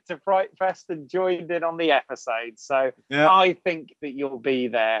happened? You went to Fright Fest and joined in on the episode. So I think that you'll be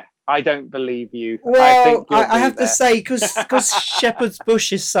there. I don't believe you. Well, I have to say, because Shepherd's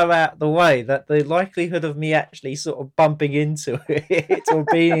Bush is so out of the way that the likelihood of me actually sort of bumping into it or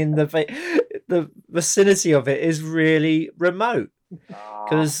being in the vicinity of it is really remote.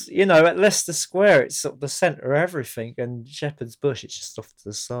 Because, at Leicester Square, it's sort of the centre of everything, and Shepherd's Bush, it's just off to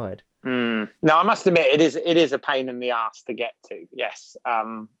the side. No, I must admit, it is a pain in the arse to get to, yes.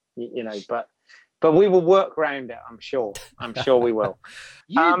 But we will work around it, I'm sure. I'm sure we will.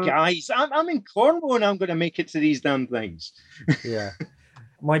 Guys, I'm in Cornwall and I'm going to make it to these damn things. Yeah.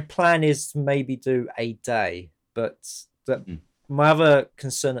 My plan is to maybe do a day, but my other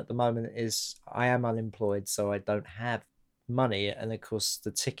concern at the moment is I am unemployed, so I don't have money. And of course,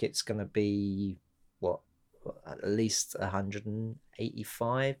 the ticket's going to be, at least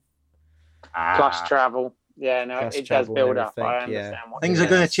 185? Plus travel. Yeah, no, it does build up. I understand what things are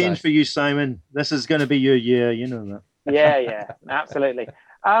going to change for you, Simon. This is going to be your year, you know that. Yeah, absolutely.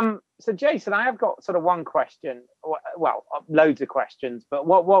 So, Jason, I have got sort of one question. Well, loads of questions, but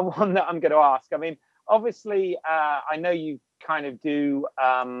one that I'm going to ask. I mean, obviously, I know you kind of do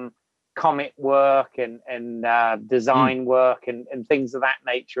comic work and design work and things of that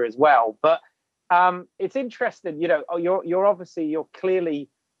nature as well. But it's interesting, you're clearly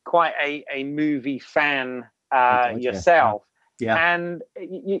quite a movie fan yourself. Yeah. And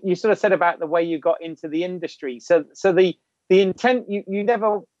you sort of said about the way you got into the industry. So the intent, you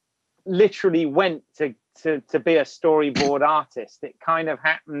never literally went to be a storyboard artist. It kind of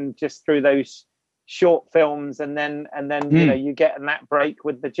happened just through those short films, and then you get in that break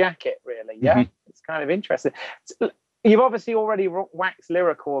with the jacket, really. Yeah. It's kind of interesting. You've obviously already waxed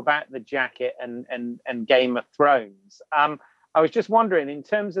lyrical about the jacket and Game of Thrones. I was just wondering, in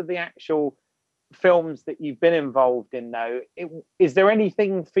terms of the actual films that you've been involved in, though, is there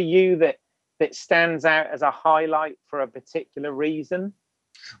anything for you that stands out as a highlight for a particular reason?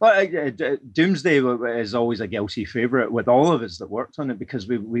 Well, Doomsday is always a guilty favourite with all of us that worked on it, because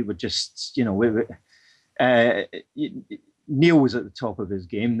we would just, Neil was at the top of his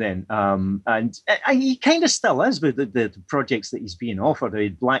game then, and he kind of still is with the projects that he's being offered. I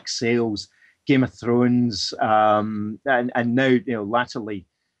mean, Black Sails, Game of Thrones, and now, latterly,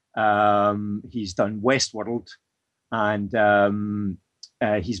 he's done Westworld, and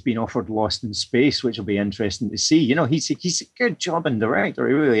he's been offered Lost in Space, which will be interesting to see. He's a good job in director,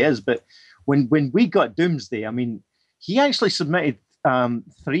 he really is. But when we got Doomsday, I mean, he actually submitted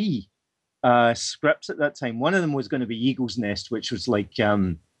 3 scripts at that time. One of them was going to be Eagle's Nest, which was like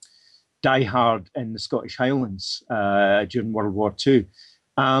Die Hard in the Scottish Highlands during World War II.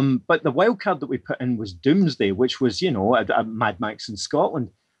 But the wild card that we put in was Doomsday, which was, a Mad Max in Scotland.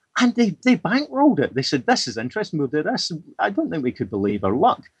 And they bankrolled it. They said, this is interesting, we'll do this. I don't think we could believe our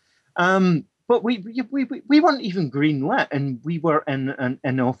luck. But we weren't even greenlit, and we were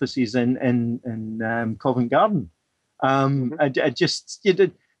in offices in Covent Garden.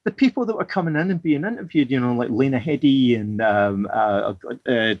 The people that were coming in and being interviewed, like Lena Headey and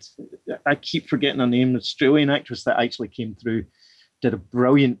I keep forgetting her name, the Australian actress that actually came through, did a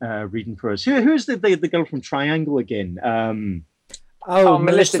brilliant reading for us. Who's the girl from Triangle again?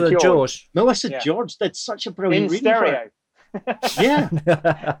 Melissa George. Melissa George did such a brilliant in reading stereo. for it. Yeah,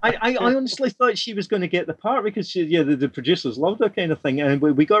 I honestly thought she was going to get the part because the producers loved her kind of thing, and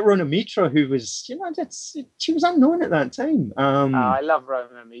we got Rona Mitra, who was she was unknown at that time. I love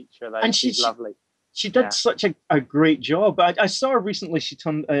Rona Mitra, though. And she's lovely. She did such a great job. I saw her recently. She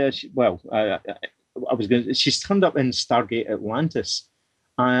turned she's turned up in Stargate Atlantis.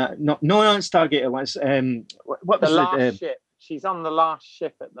 Not Stargate Atlantis. What was the last ship? She's on the last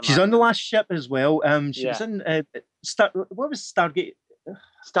ship at the moment. She's on the last ship as well. She was in what was Stargate?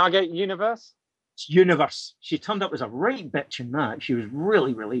 Stargate Universe. She turned up as a right bitch in that. She was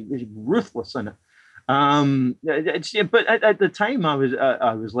really, really, really ruthless in it. But at the time, I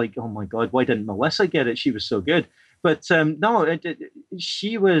was like, oh my god, why didn't Melissa get it? She was so good. But no,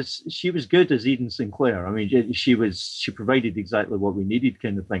 she was good as Eden Sinclair. I mean, she provided exactly what we needed,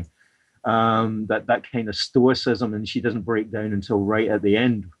 kind of thing. That kind of stoicism, and she doesn't break down until right at the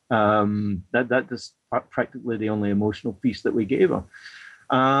end. That is practically the only emotional piece that we gave her.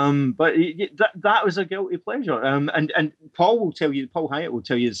 But that was a guilty pleasure. And Paul Hyatt will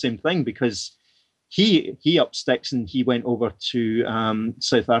tell you the same thing, because he up sticks and he went over to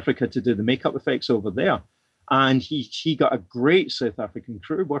South Africa to do the makeup effects over there. And he got a great South African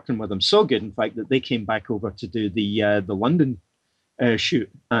crew working with him. So good, in fact, that they came back over to do the London shoot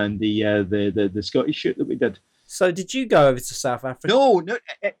and the Scottish shoot that we did. So did you go over to South Africa? No,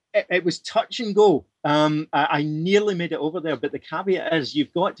 it was touch and go. I nearly made it over there, but the caveat is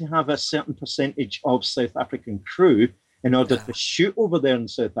you've got to have a certain percentage of South African crew in order to shoot over there in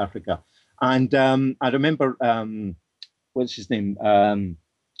South Africa. And I remember, what's his name?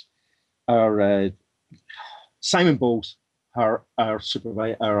 Our Simon Bowles, our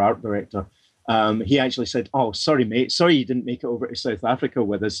supervisor, our art director. He actually said, "Oh, sorry, mate. Sorry you didn't make it over to South Africa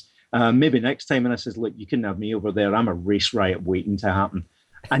with us. Maybe next time." And I says, "Look, you can have me over there. I'm a race riot waiting to happen."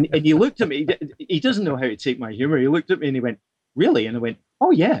 And he looked at me. He doesn't know how to take my humor. He looked at me and he went, "Really?" And I went, "Oh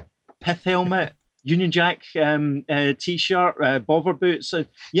yeah, pith helmet, Union Jack t-shirt, bother boots.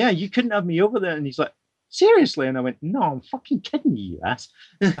 Yeah, you couldn't have me over there." And he's like, "Seriously?" And I went, "No, I'm fucking kidding you, ass."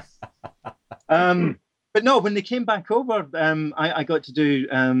 But no, when they came back over, I got to do,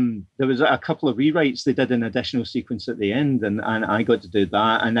 there was a couple of rewrites. They did an additional sequence at the end, and I got to do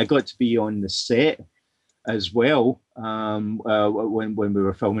that. And I got to be on the set as well. When we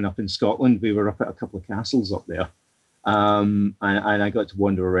were filming up in Scotland, we were up at a couple of castles up there. And I got to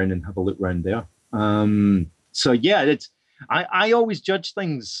wander around and have a look around there. So yeah, I always judge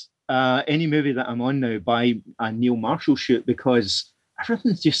things, any movie that I'm on now, by a Neil Marshall shoot, because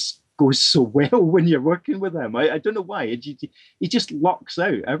everything just goes so well when you're working with him. I don't know why. He just locks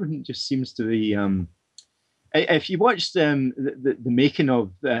out. Everything just seems to be... if you watched the making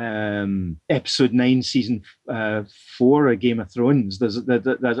of episode 9, season 4 of Game of Thrones, there's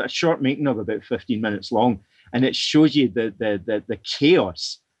a short making of about 15 minutes long, and it shows you the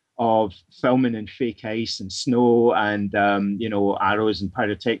chaos of filming in fake ice and snow and arrows and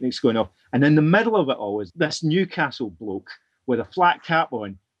pyrotechnics going off. And in the middle of it all is this Newcastle bloke with a flat cap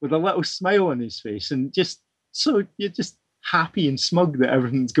on, with a little smile on his face, and just so you're just happy and smug that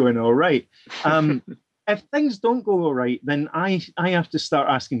everything's going all right. If things don't go all right, then I have to start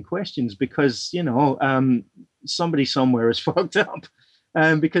asking questions, because somebody somewhere is fucked up.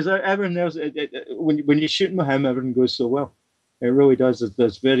 Because everyone else, when you're shooting with him, everything goes so well. It really does.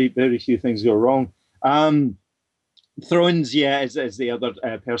 There's very, very few things go wrong. Thrones, yeah, is the other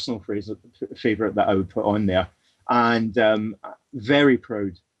personal favorite that I would put on there, and very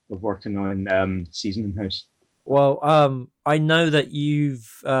proud of working on Seasoning House. Well, I know that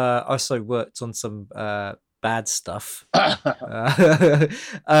you've also worked on some bad stuff. Do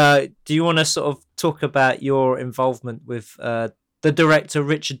you want to sort of talk about your involvement with the director,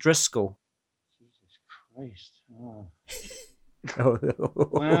 Richard Driscoll? Jesus Christ. Oh.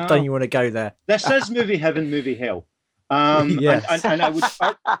 Well, don't you want to go there? This is movie heaven, movie hell. Yes. And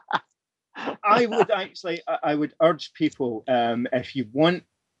I would urge people, if you want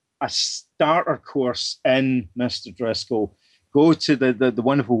a starter course in Mr. Driscoll, go to the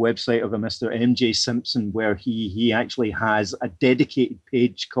wonderful website of a Mr. M.J. Simpson, where he actually has a dedicated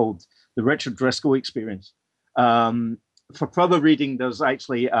page called The Richard Driscoll Experience. For further reading, there's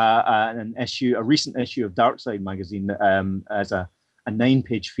actually a recent issue of Darkside magazine as a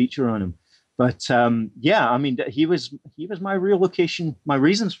 9-page feature on him. But I mean, he was my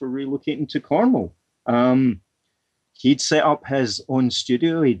reasons for relocating to Cornwall. He'd set up his own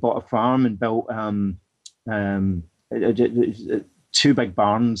studio. He'd bought a farm and built 2 big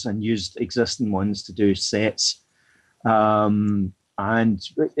barns and used existing ones to do sets. An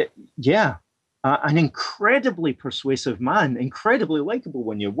incredibly persuasive man, incredibly likable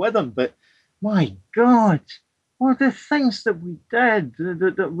when you're with him. But my God, what the things that we did,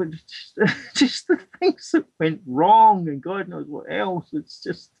 just the things that went wrong, and God knows what else. It's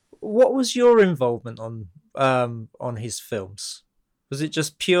just. What was your involvement on his films? Was it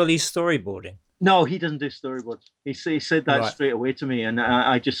just purely storyboarding? No, he doesn't do storyboards. He said that straight away to me, and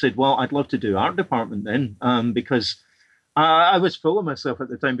I just said, well, I'd love to do art department then, because I was full of myself at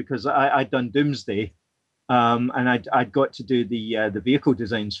the time, because I'd done Doomsday, and I'd got to do the vehicle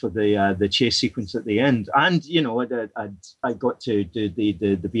designs for the chase sequence at the end, and you know, I got to do the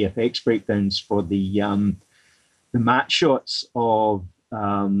VFX breakdowns for the matte shots of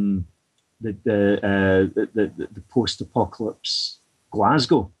the post-apocalypse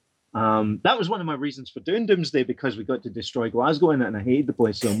Glasgow. That was one of my reasons for doing Doomsday, because we got to destroy Glasgow in it, and I hated the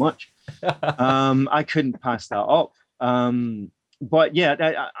place so much. I couldn't pass that up. But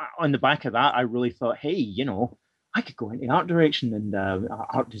yeah, on the back of that, I really thought, hey, you know, I could go into art direction and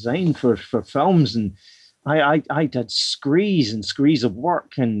art design for films, and I did screes and screes of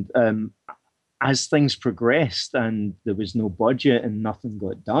work, and as things progressed and there was no budget and nothing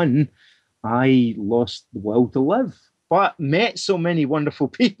got done, I lost the will to live. But met so many wonderful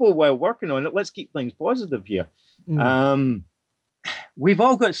people while working on it. Let's keep things positive here. We've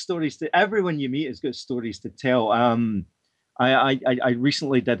all got stories everyone you meet has got stories to tell. I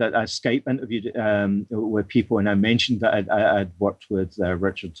recently did a Skype interview with people, and I mentioned that I'd worked with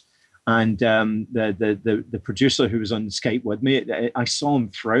Richard. And the producer who was on the Skype with me, I saw him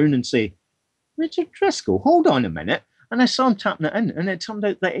frown and say, Richard Driscoll, hold on a minute. And I saw him tapping it in, and it turned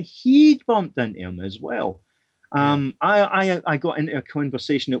out that he'd bumped into him as well. I got into a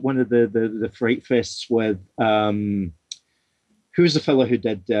conversation at one of the Fright Fests with who's the fellow who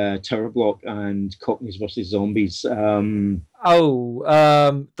did Tower Block and Cockneys versus Zombies? The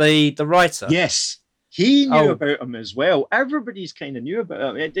writer. Yes, he knew about him as well. Everybody's kind of knew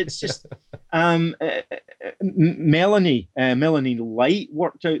about him. It's just Melanie Light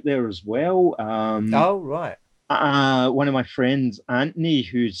worked out there as well. Right. One of my friends, Anthony,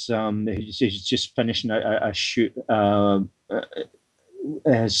 who's just finishing a shoot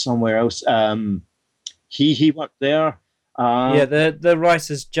somewhere else. He worked there. The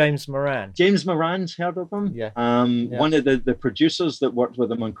writer's James Moran. James Moran's heard of him. Yeah. One of the producers that worked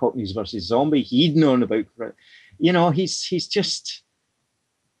with him on Cockneys versus Zombie, he'd known about. You know, he's just.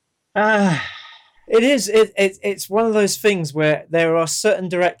 It's one of those things where there are certain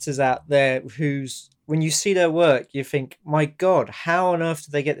directors out there whose, when you see their work, you think, my God, how on earth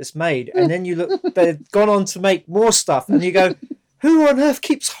did they get this made? And then you look, they've gone on to make more stuff, and you go, who on earth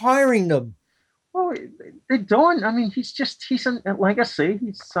keeps hiring them? Well, they don't. I mean, he's like I say,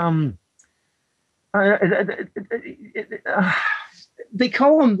 they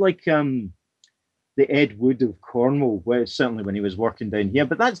call him like the Ed Wood of Cornwall, well, certainly when he was working down here.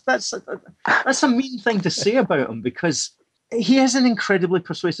 But that's a mean thing to say about him, because he is an incredibly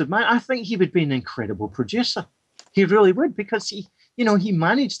persuasive man. I think he would be an incredible producer. He really would, because he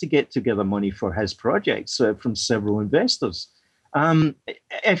managed to get together money for his projects from several investors.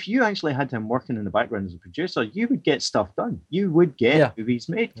 If you actually had him working in the background as a producer, you would get stuff done. You would get movies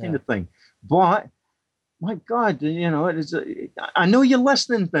made, kind of thing. But my God, you know, I know you're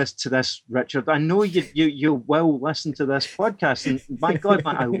listening to this, Richard. I know you will listen to this podcast, and my God,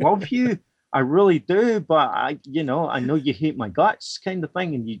 man, I love you. I really do. But I know you hate my guts, kind of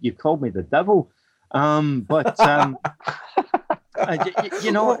thing, and you called me the devil. Why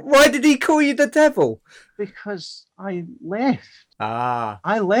did he call you the devil? Because I left.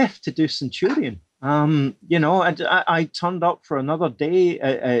 I left to do Centurion. I turned up for another day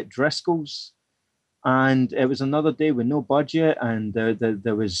at Driscoll's, and it was another day with no budget, and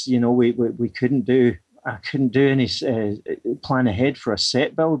there was, we couldn't do. I couldn't do any plan ahead for a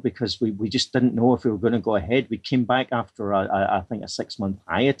set build, because we just didn't know if we were going to go ahead. We came back after I think a 6-month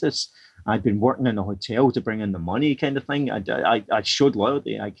hiatus. I'd been working in a hotel to bring in the money, kind of thing. I showed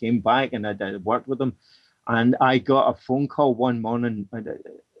loyalty. I came back and I worked with them, and I got a phone call one morning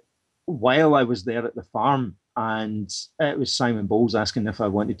while I was there at the farm, and it was Simon Bowles asking if I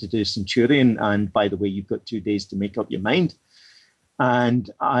wanted to do Centurion. And by the way, you've got 2 days to make up your mind. And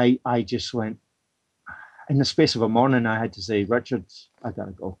I just went, in the space of a morning, I had to say, Richard, I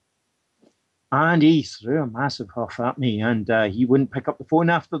gotta go. And he threw a massive huff at me, and he wouldn't pick up the phone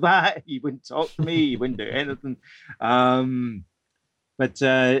after that. He wouldn't talk to me. He wouldn't do anything. But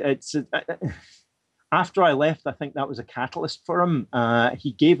after I left, I think that was a catalyst for him.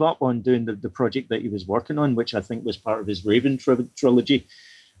 He gave up on doing the project that he was working on, which I think was part of his Raven trilogy,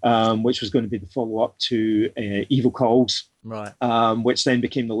 which was going to be the follow-up to Evil Calls, right? Which then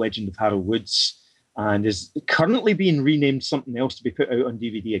became The Legend of Harold Woods, and is currently being renamed something else to be put out on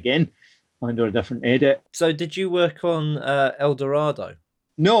DVD again under a different edit. So did you work on El Dorado?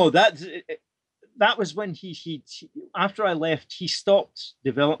 No, that was when he after I left, he stopped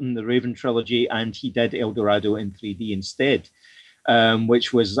developing the Raven trilogy and he did El Dorado in 3D instead,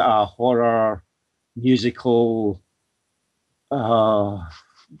 which was a horror musical.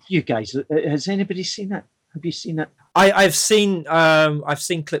 You guys, has anybody seen it? Have you seen it? I've seen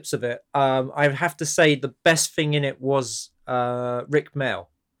clips of it. I have to say the best thing in it was Rick Mell.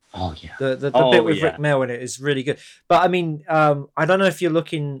 Oh yeah, the bit with Rick Mell in it is really good. But I mean, I don't know if you're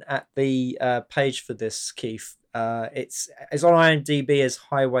looking at the page for this, Keith. It's on IMDb as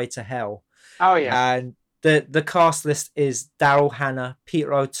Highway to Hell. Oh yeah, and the cast list is Daryl Hannah,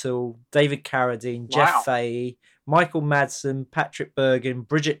 Peter O'Toole, David Carradine, Jeff Fahey, Michael Madsen, Patrick Bergin,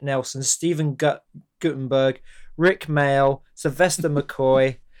 Bridget Nelson, Stephen Guttenberg, Rick Mell, Sylvester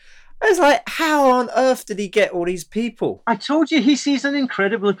McCoy. I was like, how on earth did he get all these people? I told you he's an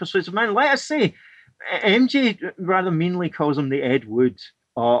incredibly persuasive man. Let us say, MJ rather meanly calls him the Ed Wood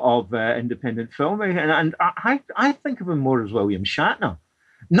of independent filming, and I think of him more as William Shatner.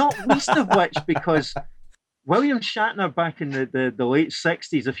 Not least of which because William Shatner back in the late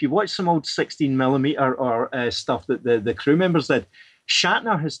 60s, if you watch some old 16mm or stuff that the crew members did,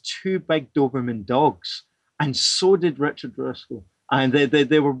 Shatner has 2 big Doberman dogs, and so did Richard Driscoll. And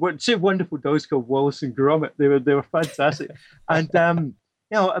they were 2 wonderful dogs called Wallace and Gromit. They were fantastic. And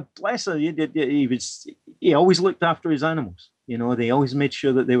bless her, he always looked after his animals. You know, they always made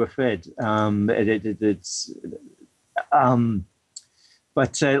sure that they were fed.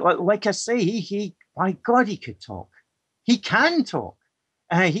 But like I say, he by God, he could talk. He can talk.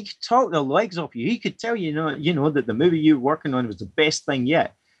 He could talk the legs off you. He could tell you know that the movie you were working on was the best thing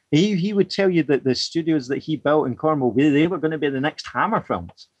yet. He would tell you that the studios that he built in Cornwall, they were going to be the next Hammer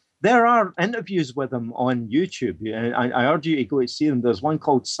films. There are interviews with him on YouTube. I urge you to go and see them. There's one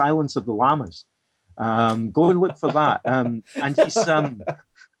called Silence of the Llamas. Go and look for that. And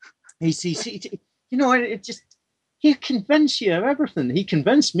he'll convince you of everything. He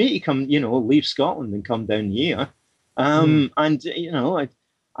convinced me to come, leave Scotland and come down here. And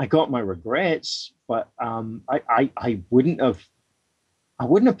I got my regrets, but I wouldn't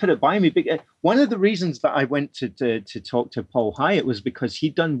have put it by me. But one of the reasons that I went to talk to Paul Hyatt was because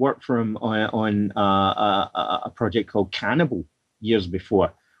he'd done work for him on a project called Cannibal years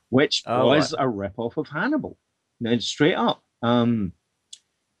before, which was a rip-off of Hannibal. Now, straight up.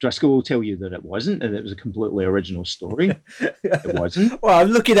 Driscoll will tell you that it wasn't, and it was a completely original story. It wasn't. Well, I'm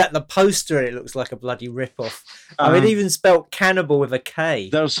looking at the poster, and it looks like a bloody rip-off. I mean, even spelt cannibal with a K.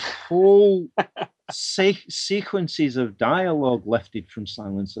 There's whole sequences of dialogue lifted from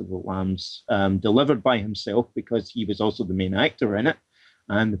Silence of the Lambs, delivered by himself because he was also the main actor in it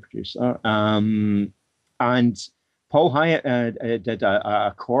and the producer. And Paul Hyatt did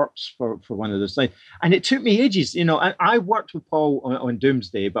a corpse for one of those things. And it took me ages, I worked with Paul on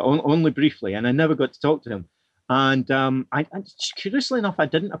Doomsday, but only briefly, and I never got to talk to him. And curiously enough, I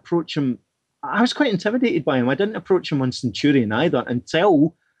didn't approach him. I was quite intimidated by him. I didn't approach him on Centurion either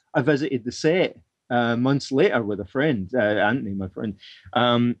until I visited the set months later with a friend, Anthony, my friend.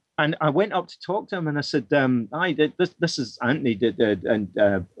 And I went up to talk to him, and I said, "Hi, this is Anthony,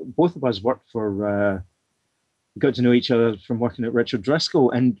 and both of us worked for... got to know each other from working at Richard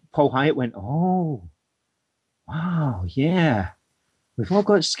Driscoll." And Paul Hyatt went, "Oh, wow, yeah. We've all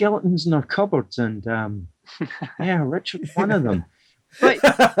got skeletons in our cupboards, and yeah, Richard's one of them." But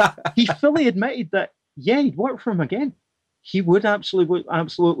he fully admitted that, yeah, he'd work for him again. He would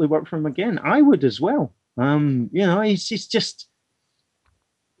absolutely work for him again. I would as well. He's just,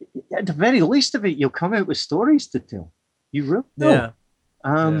 at the very least of it, you'll come out with stories to tell. You really will.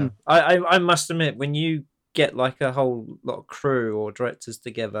 Yeah. I must admit, when you get like a whole lot of crew or directors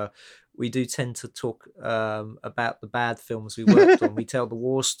together, we do tend to talk about the bad films we worked on. We tell the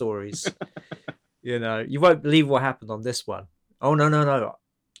war stories. You won't believe what happened on this one. Oh no,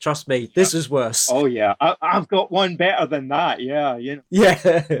 trust me, this is worse. Oh yeah, I've got one better than that. Yeah,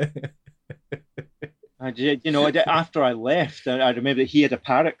 Yeah. After I left, I remember that he had a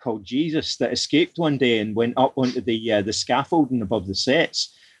parrot called Jesus that escaped one day and went up onto the scaffolding above the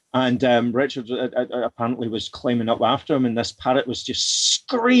sets. And Richard apparently was climbing up after him, and this parrot was just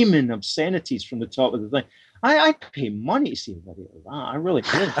screaming obscenities from the top of the thing. I'd pay money to see a video of that. I really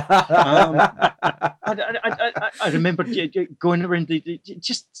did. I remember going around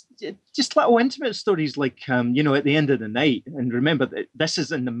just little intimate stories like, at the end of the night. And remember that this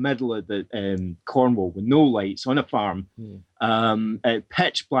is in the middle of the Cornwall with no lights on a farm,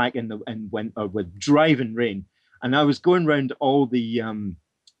 pitch black in winter with driving rain. And I was going around all the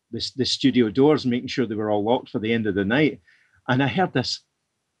studio doors, making sure they were all locked for the end of the night. And I heard this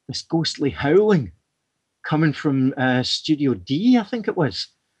ghostly howling coming from Studio D, I think it was.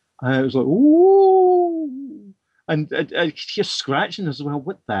 I was like, ooh. And I hear scratching as well.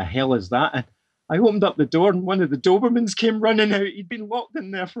 What the hell is that? And I opened up the door and one of the Dobermans came running out. He'd been locked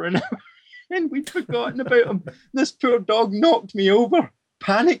in there for an hour and we'd forgotten about him. This poor dog knocked me over,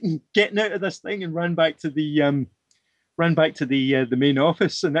 panicking, getting out of this thing, and ran back to the main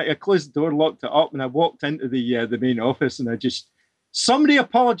office. And I closed the door, locked it up, and I walked into the main office, and somebody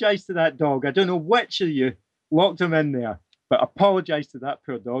apologized to that dog. I don't know which of you locked him in there, but apologized to that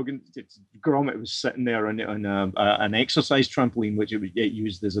poor dog. And Gromit was sitting there on an exercise trampoline, which it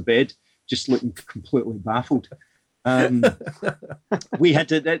used as a bed, just looking completely baffled. We had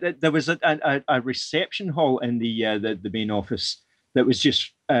there was a reception hall in the main office that was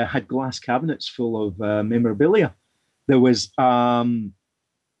just had glass cabinets full of memorabilia. There was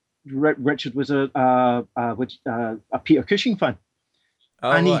Richard was a Peter Cushing fan.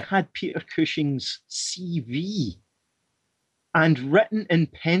 And he had Peter Cushing's CV, and written in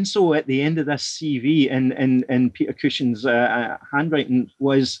pencil at the end of this CV in Peter Cushing's handwriting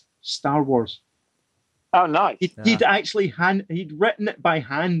was Star Wars. Oh, nice. He'd actually he'd written it by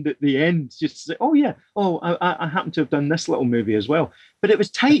hand at the end, just to say, I happen to have done this little movie as well. But it was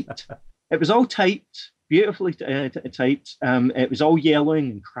typed. It was all typed, beautifully typed. It was all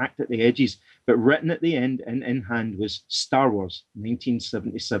yellowing and cracked at the edges. But written at the end and in hand was Star Wars,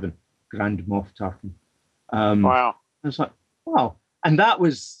 1977, Grand Moff Tarkin. Wow. I was like, wow. And that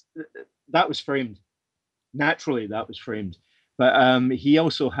was framed. Naturally, that was framed. But he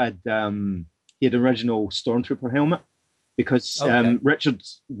also had an original Stormtrooper helmet, because Richard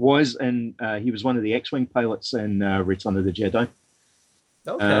was he was one of the X-Wing pilots in Return of the Jedi.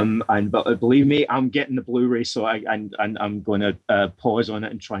 Okay. But believe me, I'm getting the Blu-ray, so I'm going to pause on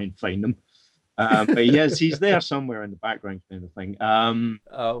it and try and find them. But yes, he's there somewhere in the background, kind of thing.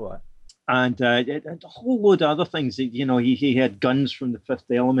 Right. And a whole load of other things. He had guns from the Fifth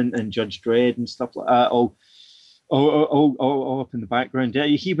Element and Judge Dredd and stuff like that, all up in the background.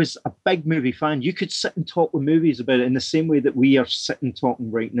 He was a big movie fan. You could sit and talk with movies about it in the same way that we are sitting talking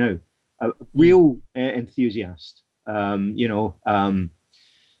right now. A real enthusiast.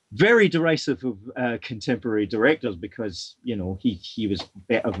 Very derisive of contemporary directors, because he was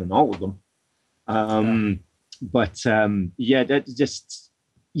better than all of them.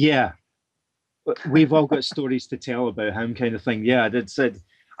 We've all got stories to tell about him, kind of thing. Yeah, that said,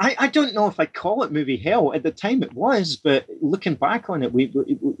 I don't know if I call it movie hell. At the time it was, but looking back on it,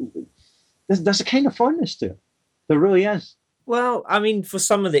 there's a kind of fondness to it. There really is. Well, I mean, for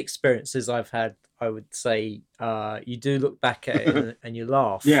some of the experiences I've had, I would say you do look back at it and you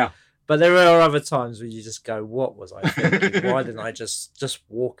laugh. Yeah. But there are other times where you just go, what was I thinking? Why didn't I just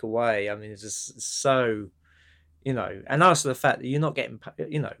walk away? I mean, it's just so, and also the fact that you're not getting,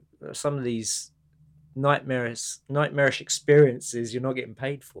 some of these nightmarish experiences you're not getting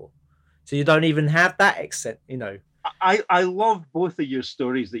paid for. So you don't even have that extent, I love both of your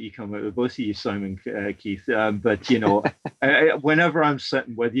stories that you come out with, both of you, Simon, Keith. But, whenever I'm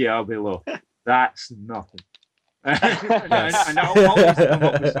sitting with you, I'll be like, that's nothing. And I'll always come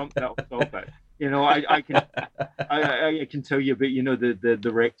up with something that'll stop it. I can tell you about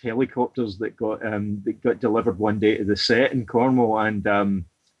the wrecked helicopters that got delivered one day to the set in Cornwall, and the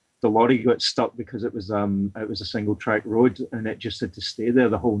lorry got stuck because it was a single track road, and it just had to stay there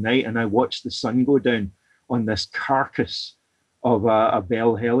the whole night. And I watched the sun go down on this carcass of a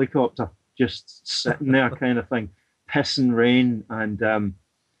Bell helicopter just sitting there, kind of thing, pissing rain, and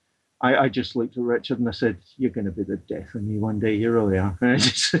I just looked at Richard and I said, "You're going to be the death of me one day. You really are."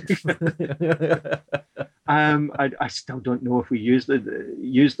 I still don't know if we used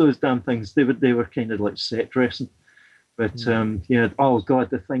those damn things. They were kind of like set dressing, but oh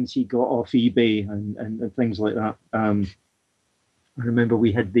god, the things he got off eBay and things like that. I remember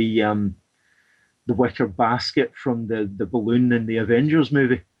we had the wicker basket from the balloon in the Avengers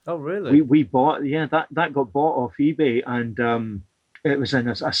movie. Oh really? We bought that got bought off eBay, and it was in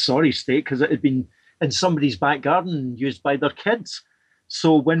a sorry state because it had been in somebody's back garden used by their kids.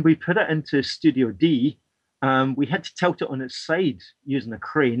 So when we put it into Studio D, we had to tilt it on its side using a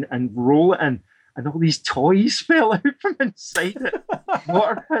crane and roll it in, and all these toys fell out from inside it.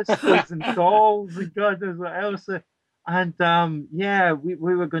 Water pistols and dolls and God knows what else. And yeah, we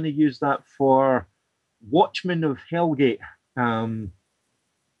were going to use that for Watchmen of Hellgate,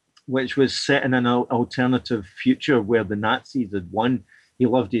 which was set in an alternative future where the Nazis had won. He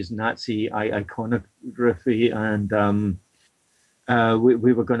loved his Nazi iconography, and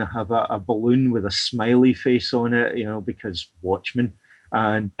we were going to have a balloon with a smiley face on it, because Watchmen.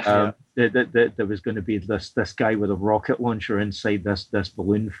 And there was going to be this guy with a rocket launcher inside this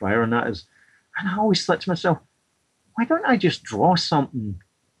balloon firing at us. And I always thought to myself, why don't I just draw something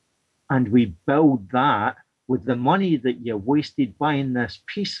and we build that with the money that you wasted buying this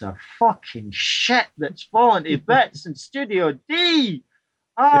piece of fucking shit that's fallen to bits in Studio D?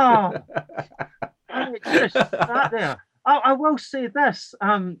 Oh, it just sat there. I will say this.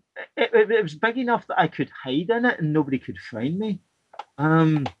 It was big enough that I could hide in it and nobody could find me.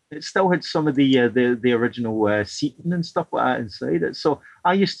 It still had some of the original seating and stuff like that inside it. So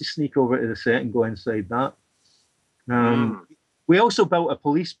I used to sneak over to the set and go inside that. We also built a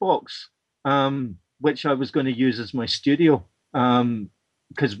police box, which I was going to use as my studio,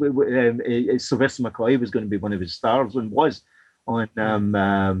 because Sylvester McCoy was going to be one of his stars and was on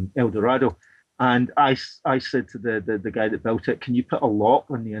El Dorado. And I said to the guy that built it, can you put a lock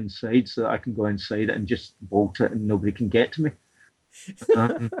on the inside so that I can go inside it and just bolt it and nobody can get to me?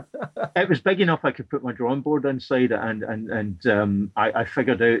 It was big enough I could put my drawing board inside it, and I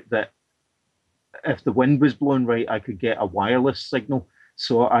figured out that if the wind was blowing right, I could get a wireless signal.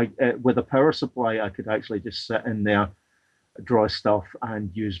 So with a power supply, I could actually just sit in there, draw stuff,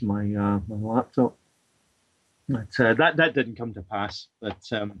 and use my my laptop. But that didn't come to pass. But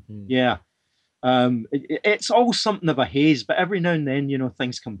yeah, it's all something of a haze. But every now and then,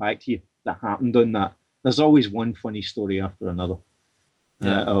 things come back to you that happened on that. There's always one funny story after another.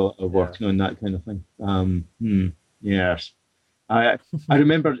 Working on that kind of thing. Yes. I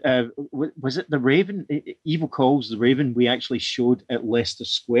remember, was it the Raven? Evil Calls, the Raven, we actually showed at Leicester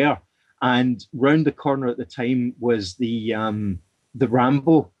Square. And round the corner at the time was the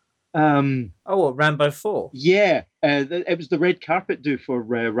Rambo. Rambo 4? Yeah. It was the red carpet do for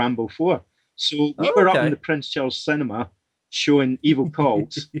Rambo 4. So we were up in the Prince Charles Cinema showing Evil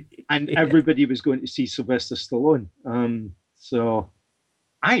Calls, and everybody was going to see Sylvester Stallone. So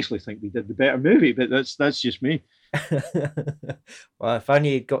I actually think we did the better movie, but that's just me. Well, if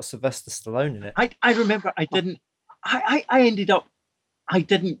only you'd got Sylvester Stallone in it. I remember I didn't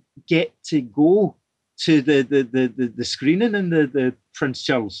get to go to the screening in the Prince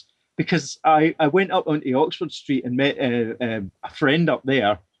Charles because I went up onto Oxford Street and met a friend up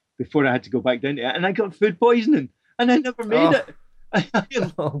there before I had to go back down to it, and I got food poisoning and I never made it. I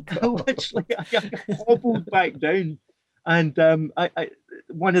hobbled back down, and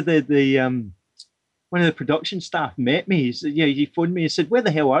one of the production staff met me. He said, he phoned me. He said, "Where the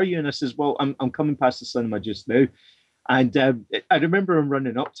hell are you?" And I says, "Well, I'm coming past the cinema just now." And I remember him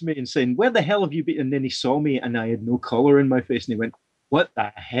running up to me and saying, "Where the hell have you been?" And then he saw me, and I had no colour in my face, and he went, "What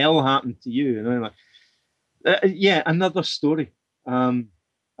the hell happened to you?" And I'm like, another story.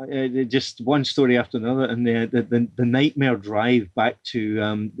 Just one story after another, and the nightmare drive back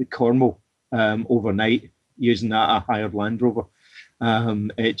to the Cornwall overnight using a hired Land Rover.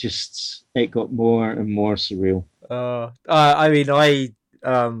 It got more and more surreal.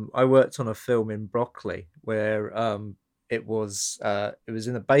 I worked on a film in Brockley where it was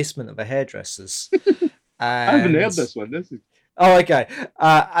in the basement of a hairdresser's. I haven't heard this one. This is. Oh, okay.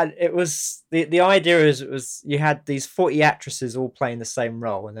 And it was the idea is you had these 40 actresses all playing the same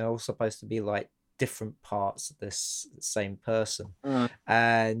role, and they're all supposed to be like different parts of this same person. But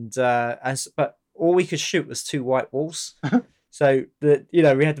all we could shoot was 2 white walls. So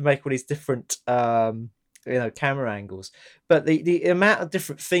we had to make all these different camera angles. But the amount of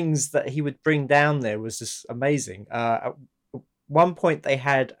different things that he would bring down there was just amazing. At one point they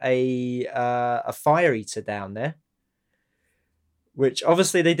had a fire eater down there, which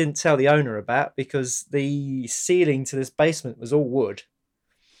obviously they didn't tell the owner about because the ceiling to this basement was all wood.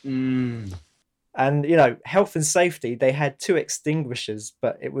 And, health and safety, they had 2 extinguishers,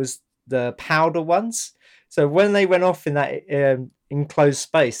 but it was the powder ones. So when they went off in that enclosed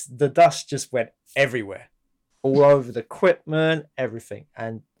space, the dust just went everywhere, all over the equipment, everything.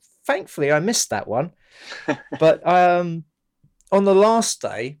 And thankfully I missed that one. But on the last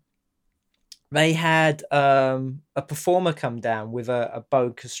day, they had a performer come down with a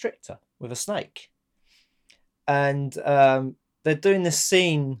boa constrictor, with a snake. And they're doing this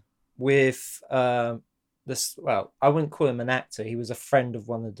scene with this. Well, I wouldn't call him an actor. He was a friend of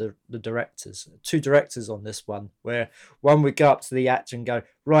one of the directors. Two directors on this one, where one would go up to the actor and go,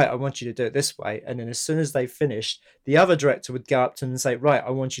 "Right, I want you to do it this way," and then as soon as they finished, the other director would go up to them and say, "Right,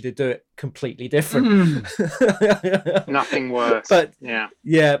 I want you to do it completely different." Nothing worse. But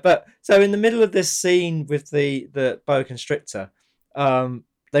yeah. But so in the middle of this scene with the boa constrictor,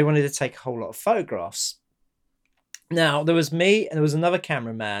 they wanted to take a whole lot of photographs. Now there was me and there was another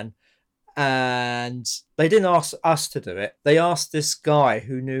cameraman, and they didn't ask us to do it. They asked this guy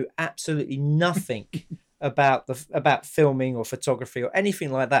who knew absolutely nothing about filming or photography or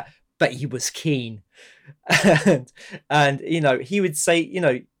anything like that, but he was keen. And you know, he would say, you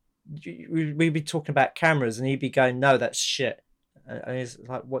know, we'd be talking about cameras and he'd be going, "No, that's shit." And he's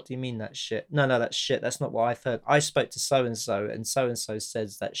like, "What do you mean that's shit?" No, that's shit. That's not what I've heard. I spoke to so-and-so and so-and-so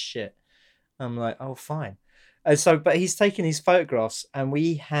says that's shit. I'm like, "Oh, fine." And so, but he's taking these photographs, and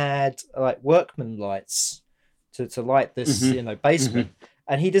we had like workman lights to light this, you know, basement.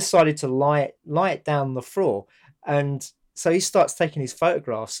 And he decided to light it down the floor. And so he starts taking these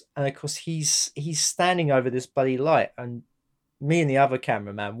photographs, and of course he's standing over this bloody light, and me and the other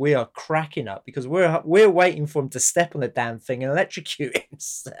cameraman, we are cracking up because we're waiting for him to step on the damn thing and electrocute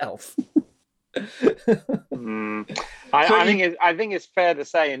himself. I think it's fair to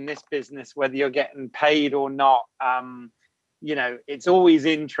say in this business, whether you're getting paid or not, you know, it's always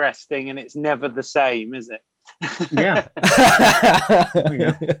interesting and it's never the same, is it? Yeah.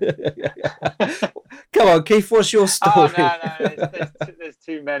 Come on, Keith, what's your story? Oh, no, there's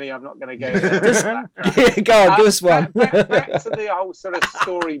too many. I'm not going to go there. Go on, give us one. Back to the whole sort of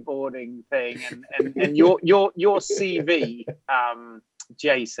storyboarding thing and your CV,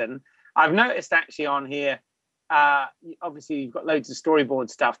 Jason. I've noticed actually on here, obviously you've got loads of storyboard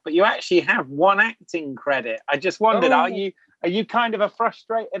stuff, but you actually have one acting credit. I just wondered, are you kind of a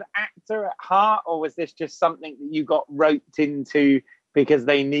frustrated actor at heart, or was this just something that you got roped into because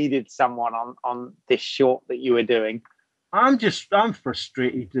they needed someone on this short that you were doing? I'm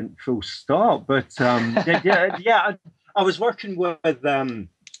frustrated and full stop. But I was working with the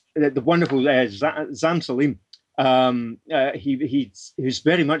wonderful Zam Salim. He's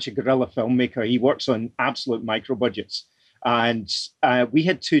very much a guerrilla filmmaker. He works on absolute micro budgets, and we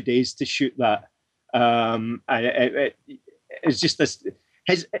had 2 days to shoot that. It's just this.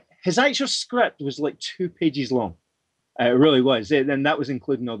 His actual script was like 2 pages long. It really was, and that was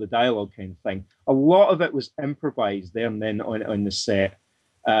including all the dialogue kind of thing. A lot of it was improvised there and then on the set,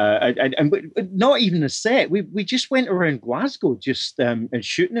 and not even the set. We just went around Glasgow, just and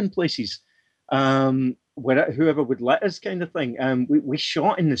shooting in places. Where whoever would let us, kind of thing. We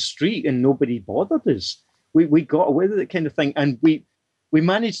shot in the street and nobody bothered us. We got away with it, kind of thing, and we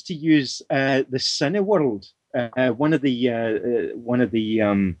managed to use the Cineworld. One of the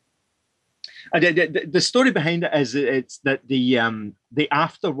story behind it is it's that the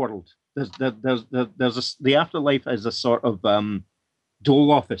afterworld. The afterlife is a sort of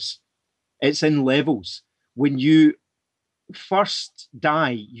dole office. It's in levels. When you first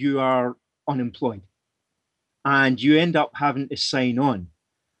die, you are unemployed. And you end up having to sign on.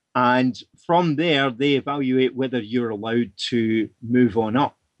 And from there, they evaluate whether you're allowed to move on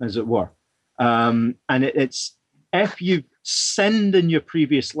up, as it were. And it's if you've sinned in your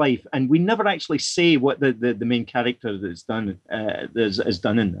previous life, and we never actually say what the main character that's done is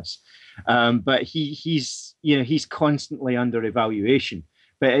done in this. But he's constantly under evaluation.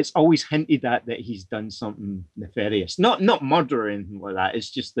 But it's always hinted at that he's done something nefarious. Not murder or anything like that. It's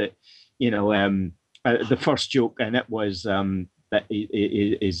just that, the first joke in it was that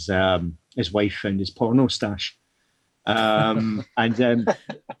his wife found his porno stash, and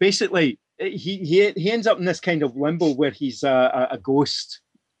basically he ends up in this kind of limbo where he's a ghost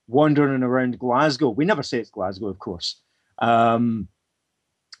wandering around Glasgow. We never say it's Glasgow, of course, and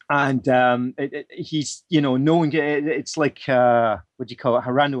he's knowing it's like what do you call it?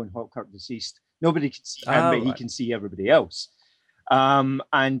 Harano and Hawkirk deceased. Nobody can see him, but he can see everybody else.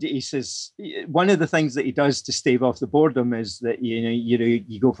 And he says one of the things that he does to stave off the boredom is that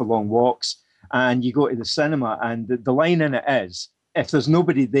you go for long walks and you go to the cinema, and the line in it is, if there's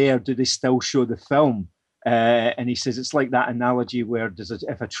nobody there, do they still show the film? And he says it's like that analogy where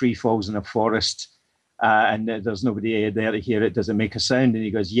if a tree falls in a forest and there's nobody there to hear it, does it make a sound? And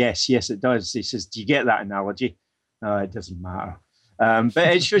he goes, yes it does. He says, do you get that analogy? No, it doesn't matter. But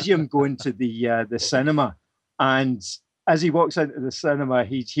it shows you him going to the cinema, and as he walks into the cinema,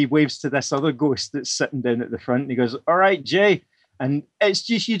 he waves to this other ghost that's sitting down at the front, and he goes, "All right, Jay." And it's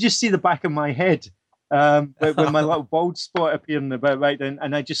just, you just see the back of my head with my little bald spot appearing about right then,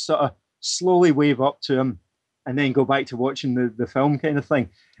 and I just sort of slowly wave up to him, and then go back to watching the film kind of thing.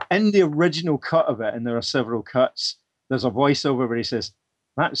 In the original cut of it, and there are several cuts, there's a voiceover where he says,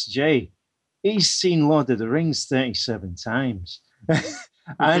 "That's Jay. He's seen Lord of the Rings 37 times."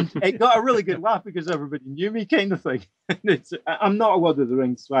 And it got a really good laugh because everybody knew me kind of thing. I'm not a Lord of the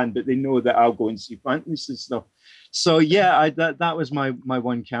Rings fan, but they know that I'll go and see fantasy stuff. So yeah, that was my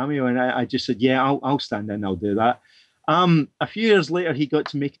one cameo, and I just said, yeah, I'll stand in, I'll do that. A few years later, he got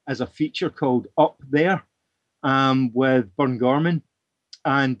to make as a feature called Up There with Burn Gorman.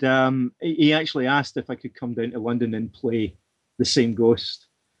 And he actually asked if I could come down to London and play the same ghost.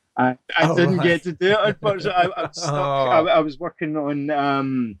 I didn't get to do it, unfortunately. I was stuck. I was working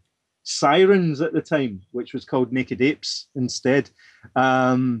on Sirens at the time, which was called Naked Apes instead.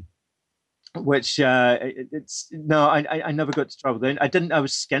 Which I never got to travel down. I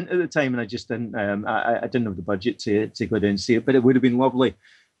was skint at the time, and I just didn't. I didn't have the budget to go down and see it. But it would have been lovely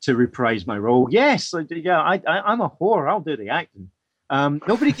to reprise my role. Yes, I'm a whore. I'll do the acting.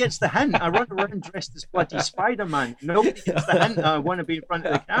 Nobody gets the hint. I run around dressed as bloody Spider-Man. Nobody gets the hint. I want to be in front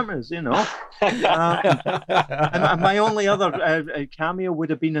of the cameras, you know. And my only other cameo would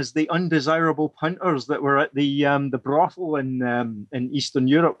have been as the undesirable punters that were at the brothel in Eastern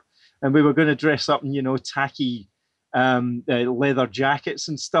Europe, and we were going to dress up in, you know, tacky leather jackets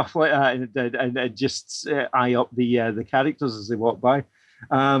and stuff like that, and just eye up the characters as they walk by.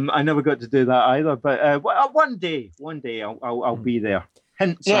 I never got to do that either, but one day I'll be there.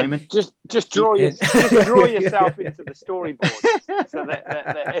 Hint, Simon. Just draw yourself into the storyboards, so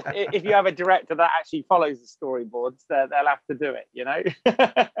that if you have a director that actually follows the storyboards, they'll have to do it. You know.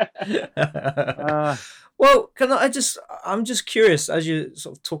 Well, I'm just curious, as you're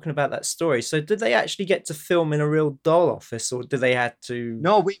sort of talking about that story. So, did they actually get to film in a real doll office, or did they have to?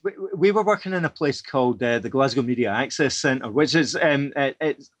 No, we were working in a place called the Glasgow Media Access Centre, which is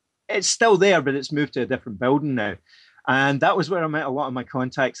it's still there, but it's moved to a different building now. And that was where I met a lot of my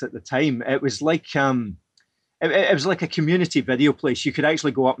contacts at the time. It was like it was like a community video place. You could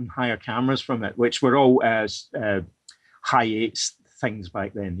actually go up and hire cameras from it, which were all high eights things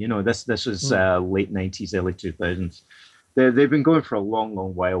back then. You know, this was late 90s, early 2000s. They've been going for a long,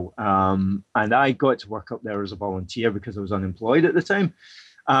 long while. And I got to work up there as a volunteer because I was unemployed at the time.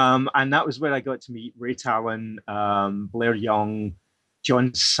 And that was where I got to meet Ray Talon, Blair Young,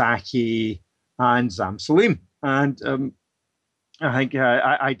 John Saki, and Zam Salim. And I think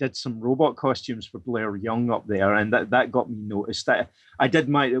I did some robot costumes for Blair Young up there, and that got me noticed.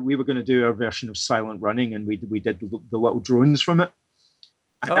 We were going to do our version of Silent Running, and we did the little drones from it.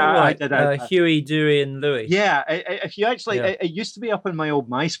 Right. Huey, Dewey, and Louie. Yeah, if you actually, it used to be up on my old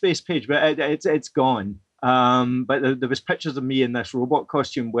MySpace page, but it's gone. But there was pictures of me in this robot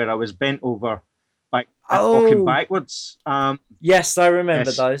costume where I was bent over, like walking backwards. Yes, I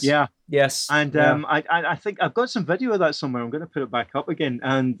remember those. Yeah. Yes. And I think I've got some video of that somewhere. I'm going to put it back up again.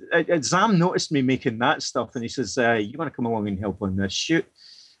 And Zam noticed me making that stuff, and he says, "You want to come along and help on this shoot?"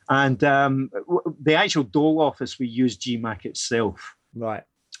 And the actual dole office, we used GMAC itself. Right.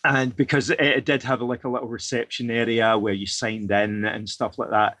 And because it did have like a little reception area where you signed in and stuff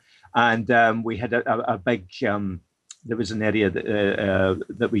like that. And we had a big, there was an area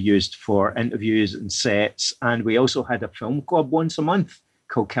that we used for interviews and sets. And we also had a film club once a month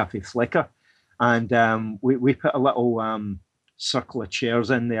called Cafe Flicker. And we put a little circle of chairs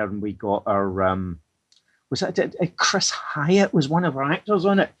in there, and we got our, was that Chris Hyatt was one of our actors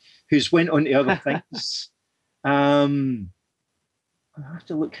on it, who's went on to other things. I have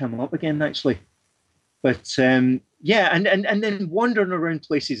to look him up again, actually. But yeah, and then wandering around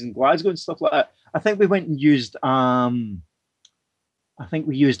places in Glasgow and stuff like that. I think we went and used an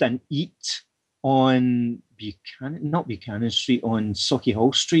Eat on not Buchanan Street, on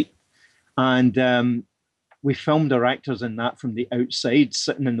Sauchiehall Street. And we filmed our actors in that from the outside,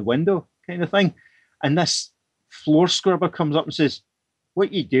 sitting in the window kind of thing. And this floor scrubber comes up and says, "What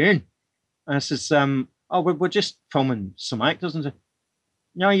are you doing?" And I says, we're just filming some actors. And said,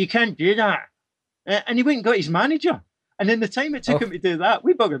 "No, you can't do that." And he went and got his manager. And in the time it took him to do that,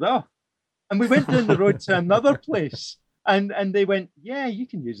 we buggered off. And we went down the road to another place. And they went, "Yeah, you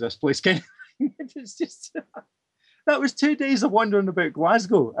can use this place." It's just, that was 2 days of wandering about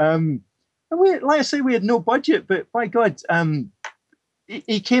Glasgow. And we, like I say, we had no budget, but by God,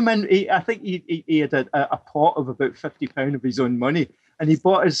 he came in, I think he had a pot of about £50 of his own money. And he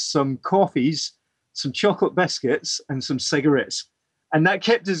bought us some coffees, some chocolate biscuits, and some cigarettes. And that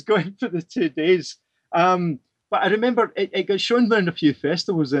kept us going for the 2 days. But I remember it got shown around a few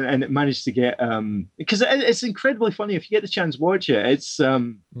festivals, and it managed to get, because it's incredibly funny. If you get the chance, watch it. It's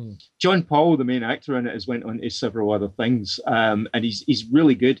John Paul, the main actor in it, has went on to several other things. And he's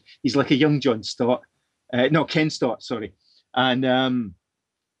really good. He's like a young John Stott. No, Ken Stott, sorry. And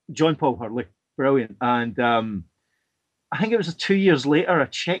John Paul Hurley, brilliant. And I think it was 2 years later, a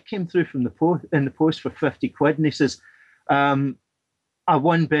check came through from in the post for 50 quid. And he says, I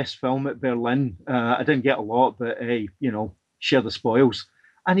won best film at Berlin. I didn't get a lot, but hey, share the spoils.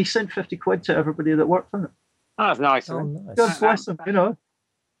 And he sent 50 quid to everybody that worked on it. Oh, that's nice. Oh, nice. God bless him,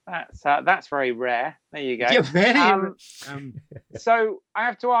 That's very rare. There you go. Yeah, very. So I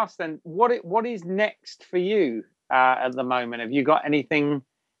have to ask then, what is next for you at the moment? Have you got anything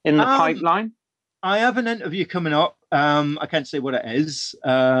in the pipeline? I have an interview coming up. I can't say what it is.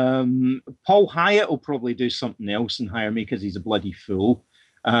 Paul Hyatt will probably do something else and hire me because he's a bloody fool.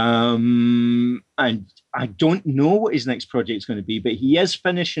 And I don't know what his next project is going to be, but he is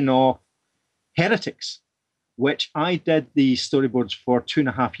finishing off Heretics, which I did the storyboards for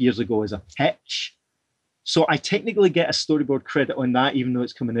 2.5 years ago as a pitch. So I technically get a storyboard credit on that, even though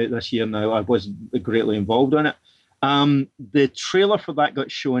it's coming out this year now. I wasn't greatly involved on it. The trailer for that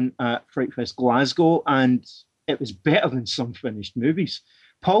got shown at Fright Fest Glasgow, and it was better than some finished movies.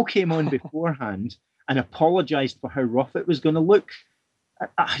 Paul came on beforehand and apologized for how rough it was going to look.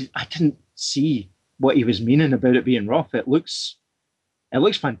 I didn't see what he was meaning about it being rough. It looks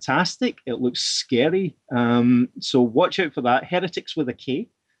fantastic. It looks scary. So watch out for that. Heretics with a K.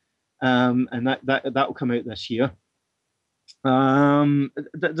 And that'll come out this year. I'm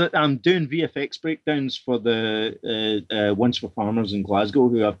doing VFX breakdowns for the Once for Farmers in Glasgow,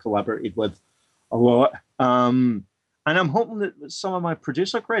 who I've collaborated with a lot. And I'm hoping that some of my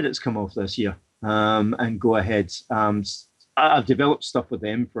producer credits come off this year and go ahead. I've developed stuff with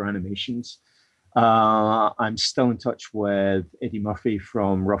them for animations. I'm still in touch with Eddie Murphy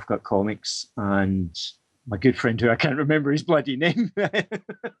from Rough Cut Comics and my good friend who I can't remember his bloody name.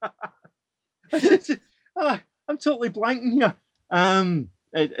 I'm totally blanking here. Don't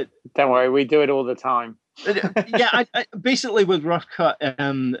worry, we do it all the time. I basically with Rough Cut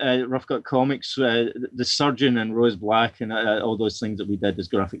Comics, The Surgeon and Rose Black and all those things that we did as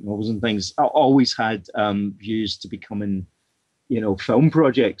graphic novels and things, I always had views to becoming, film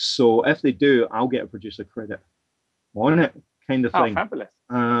projects. So if they do, I'll get a producer credit on it, kind of thing. Oh, fabulous.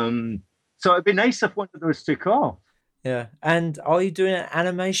 So it'd be nice if one of those took off. Yeah. And are you doing an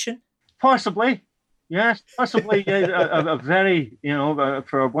animation? Possibly. Yes, possibly a very,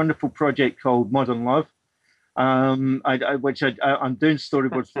 for a wonderful project called Modern Love, which I'm doing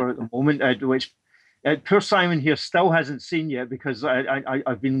storyboards for at the moment, which poor Simon here still hasn't seen yet because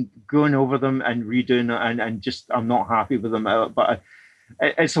I've been going over them and redoing it and just I'm not happy with them. But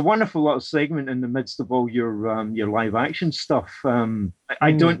it's a wonderful little segment in the midst of all your live action stuff.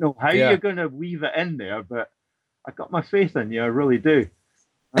 I don't know how you're going to weave it in there, but I got my faith in you. I really do.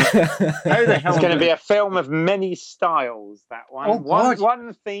 How the hell? It's going to be a film of many styles. That one. Oh, God.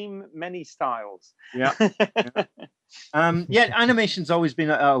 One theme, many styles. Yeah. Animation's always been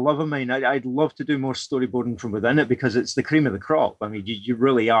a love of mine. I'd love to do more storyboarding from within it because it's the cream of the crop. I mean, you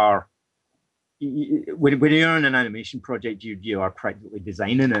really are. When you're on an animation project, you are practically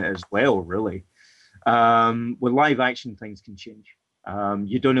designing it as well, really. With live action, things can change.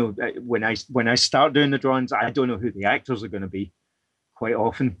 You don't know when I start doing the drawings. I don't know who the actors are going to be. Quite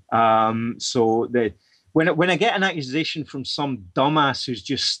often. So when I get an accusation from some dumbass who's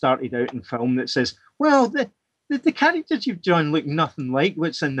just started out in film that says, well, the characters you've drawn look nothing like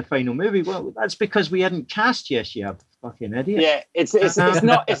what's in the final movie. Well, that's because we hadn't cast yet, you fucking idiot. Yeah, it's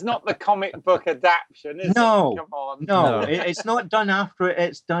not the comic book adaptation, is it? Come on. No, it's not done after it,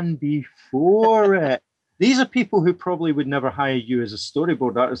 it's done before it. These are people who probably would never hire you as a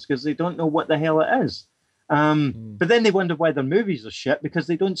storyboard artist because they don't know what the hell it is. But then they wonder why their movies are shit because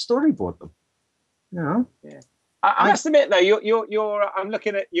they don't storyboard them. Yeah. I must admit though, you're I'm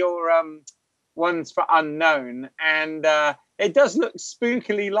looking at your ones for Unknown, and it does look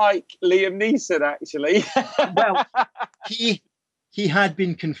spookily like Liam Neeson, actually. Well, he had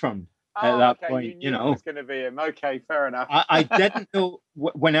been confirmed at that point. You knew it was going to be him. Okay, fair enough. I didn't know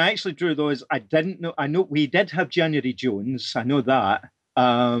when I actually drew those. I didn't know. I know we did have January Jones. I know that.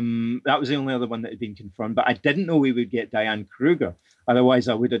 That was the only other one that had been confirmed, but I didn't know we would get Diane Kruger. Otherwise,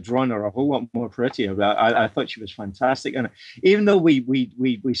 I would have drawn her a whole lot more prettier. I thought she was fantastic, and even though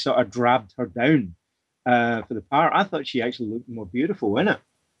we sort of drabbed her down for the part, I thought she actually looked more beautiful in it.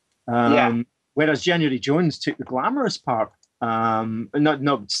 Whereas January Jones took the glamorous part.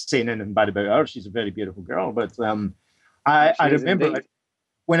 Not saying anything bad about her; she's a very beautiful girl. But I remember.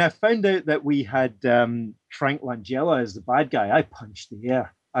 When I found out that we had Frank Langella as the bad guy, I punched the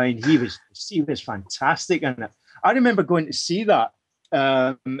air. I mean, he was fantastic in it. I remember going to see that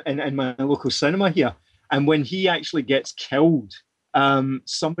in my local cinema here, and when he actually gets killed,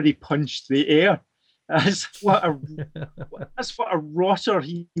 somebody punched the air That's what a rotter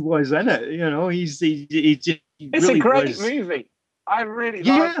he was in it. You know, he It's really a great was. movie. I really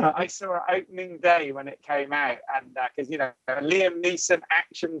like it. I saw it opening day when it came out, and because a Liam Neeson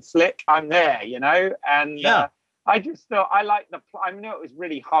action flick, I'm there. And I just thought I liked the plot. I know it was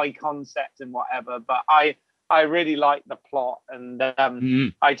really high concept and whatever, but I really liked the plot, and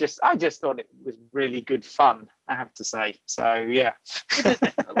I just thought it was really good fun, I have to say. So yeah.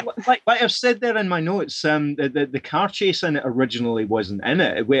 like I've said there in my notes, the car chase in it originally wasn't in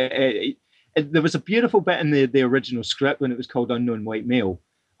it. There was a beautiful bit in the original script when it was called Unknown White Male,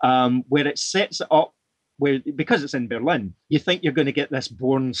 where it sets it up because it's in Berlin, you think you're going to get this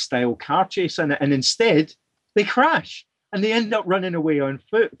Bourne-style car chase in it, and instead they crash and they end up running away on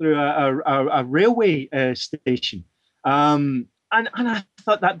foot through a railway station. And I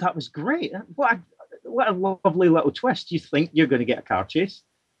thought that was great. What a lovely little twist. You think you're going to get a car chase,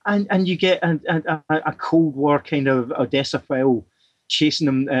 and you get a Cold War kind of Odessa file chasing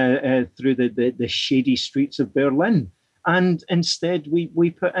them through the shady streets of Berlin, and instead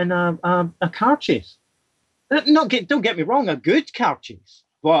we put in a car chase. Don't get me wrong, a good car chase,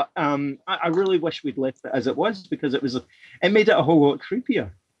 but I really wish we'd left it as it was, because it made it a whole lot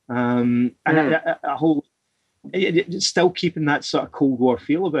creepier, and it's still keeping that sort of Cold War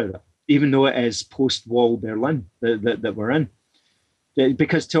feel about it, even though it is post-wall Berlin that we're in.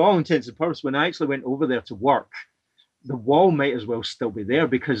 Because to all intents and purposes, when I actually went over there to work, the wall might as well still be there,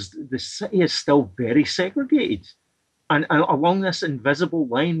 because the city is still very segregated. And along this invisible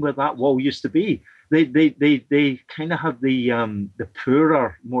line where that wall used to be, they kind of have the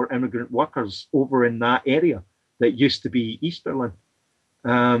poorer, more immigrant workers over in that area that used to be East Berlin.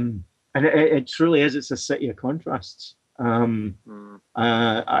 And it truly is. It's a city of contrasts. I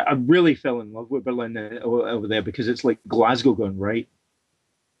really fell in love with Berlin over there, because it's like Glasgow gone right.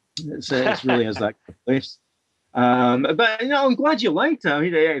 It's really is that place. But I'm glad you liked it. I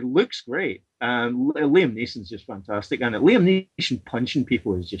mean, it looks great. Liam Neeson's just fantastic, and Liam Neeson punching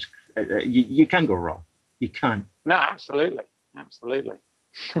people is just you can't go wrong. You can't. No, absolutely.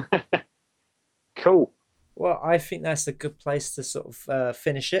 Cool. Well, I think that's a good place to sort of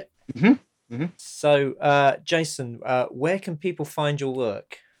finish it. Mm-hmm. Mm-hmm. So, Jason, where can people find your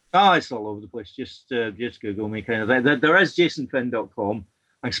work? Oh, it's all over the place. Just Google me, kind of thing. There is jasonfinn.com.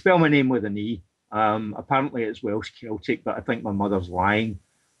 I spell my name with an E. Apparently it's Welsh Celtic, but I think my mother's lying.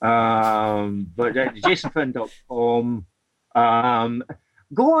 But jasonfinn.com.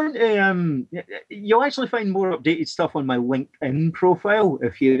 Go on. You'll actually find more updated stuff on my LinkedIn profile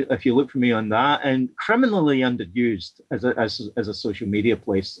if you look for me on that. And criminally underused as a social media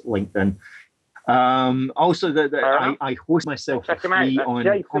place, LinkedIn. Also, I host myself for free on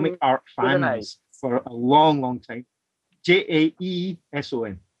Jason Comic Art Fans for a long time.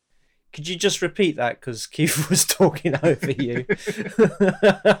 JAESON. Could you just repeat that, because Keith was talking over you?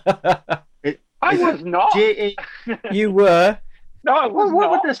 I was not. You were. No, I was not.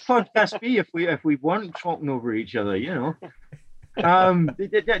 What would this podcast be if we weren't talking over each other?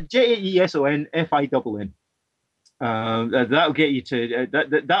 JAESON FINN. That'll get you to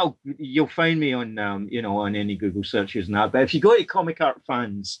you'll find me on on any Google searches and that. But if you go to Comic Art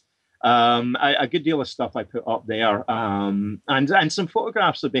Fans, a good deal of stuff I put up there, and some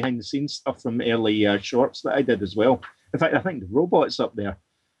photographs of behind the scenes stuff from early shorts that I did as well. In fact, I think the robot's up there.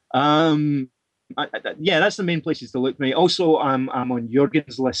 That's the main places to look for me. Also, I'm on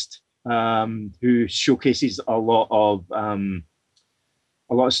Jurgen's List, who showcases a lot of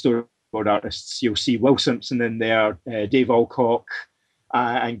storyboard artists. You'll see Will Simpson in there, Dave Alcock,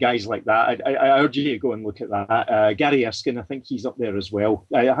 and guys like that. I urge you to go and look at that. Gary Erskine, I think he's up there as well.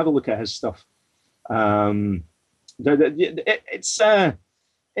 I have a look at his stuff.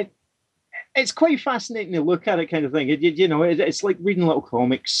 It's quite fascinating to look at it, kind of thing. It's like reading little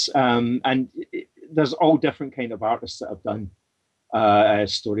comics, and there's all different kind of artists that have done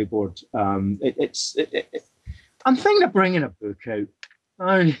storyboard. I'm thinking of bringing a book out.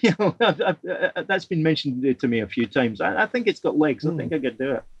 That's been mentioned to me a few times. I think it's got legs. I think I could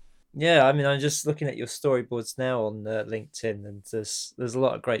do it. Yeah, I mean, I'm just looking at your storyboards now on LinkedIn, and there's a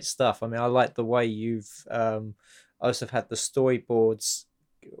lot of great stuff. I mean, I like the way you've also had the storyboards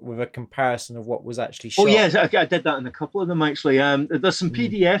with a comparison of what was actually shot. Oh, yes, I did that in a couple of them, actually. There's some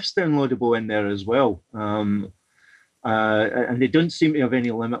PDFs downloadable in there as well. And they don't seem to have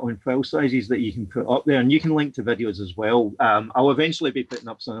any limit on file sizes that you can put up there. And you can link to videos as well. I'll eventually be putting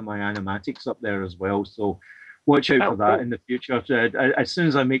up some of my animatics up there as well. So watch out for that in the future. As soon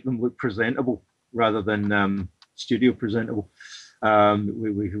as I make them look presentable rather than studio presentable,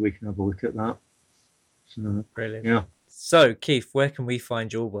 we can have a look at that. So, brilliant. Yeah. So, Keith, where can we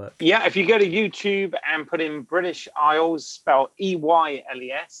find your work? Yeah, if you go to YouTube and put in British Isles, spelled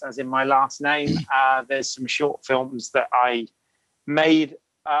EYLES, as in my last name, there's some short films that I made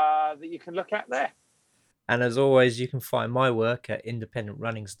that you can look at there. And as always, you can find my work at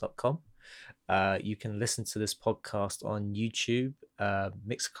independentrunnings.com. You can listen to this podcast on YouTube,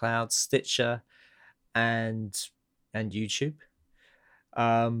 Mixcloud, Stitcher, and YouTube.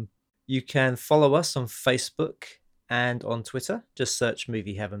 You can follow us on Facebook and on Twitter. Just search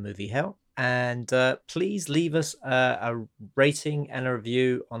Movie Heaven, Movie Hell. And please leave us a rating and a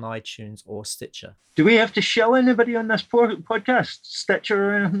review on iTunes or Stitcher. Do we have to shell anybody on this podcast,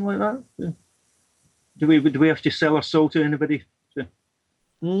 Stitcher or anything like that? Do we have to sell our soul to anybody?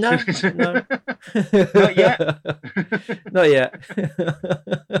 No, no. Not yet. Not yet.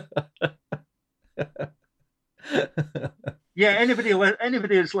 Yeah, anybody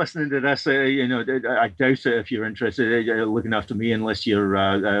that's listening to this, I doubt it if you're interested. You're looking after me unless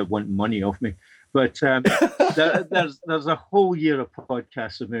you're wanting money off me. But there's a whole year of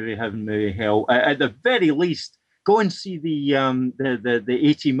podcasts of Movie Heaven, Movie Hell. At the very least, go and see the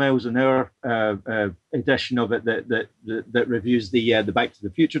 80 miles an hour edition of it that reviews the Back to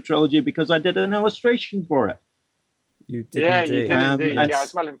the Future trilogy, because I did an illustration for it. You did, yeah, indeed. you did indeed. Yeah, I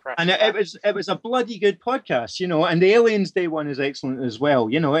was well impressed. And it was a bloody good podcast, and the Aliens Day one is excellent as well.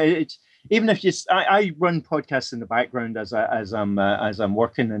 It's even if I run podcasts in the background as I'm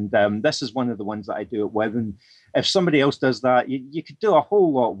working, and this is one of the ones that I do it with. And if somebody else does that, you could do a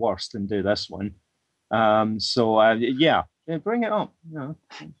whole lot worse than do this one. Yeah, bring it up.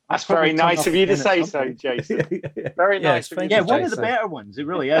 That's very nice of you to say so, Jason. Very nice. Yeah, one of the better ones. It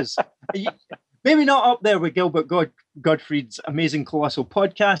really is. Maybe not up there with Gilbert Gottfried's Amazing Colossal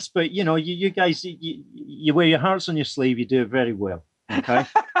Podcast, but you guys, you wear your hearts on your sleeve. You do it very well. Okay.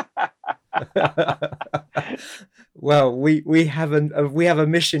 Well, we have a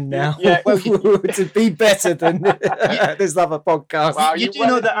mission now. Yeah. To be better than this other podcast. Well, you do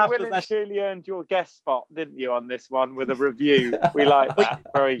know that after that, surely earned your guest spot, didn't you, on this one with a review? We like that.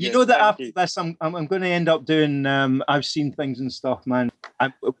 Very good. You know that Thank after you. this, I'm going to end up doing. I've seen things and stuff, man.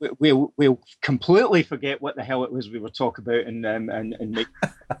 We'll completely forget what the hell it was we were talking about and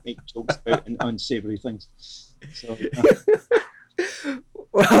make jokes about unsavory things. So.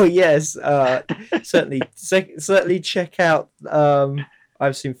 Well, yes, certainly check out.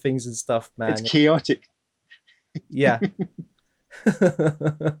 I've seen things and stuff, man. It's chaotic. Yeah.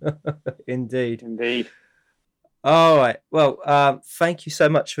 Indeed. All right. Well, thank you so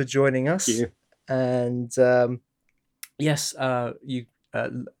much for joining us. Thank you. And yes, you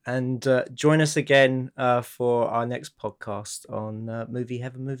join us again for our next podcast on Movie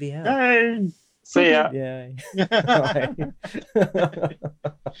Heaven, Movie Hell. Hey. See ya. Yeah.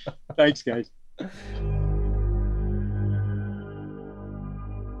 Thanks, guys.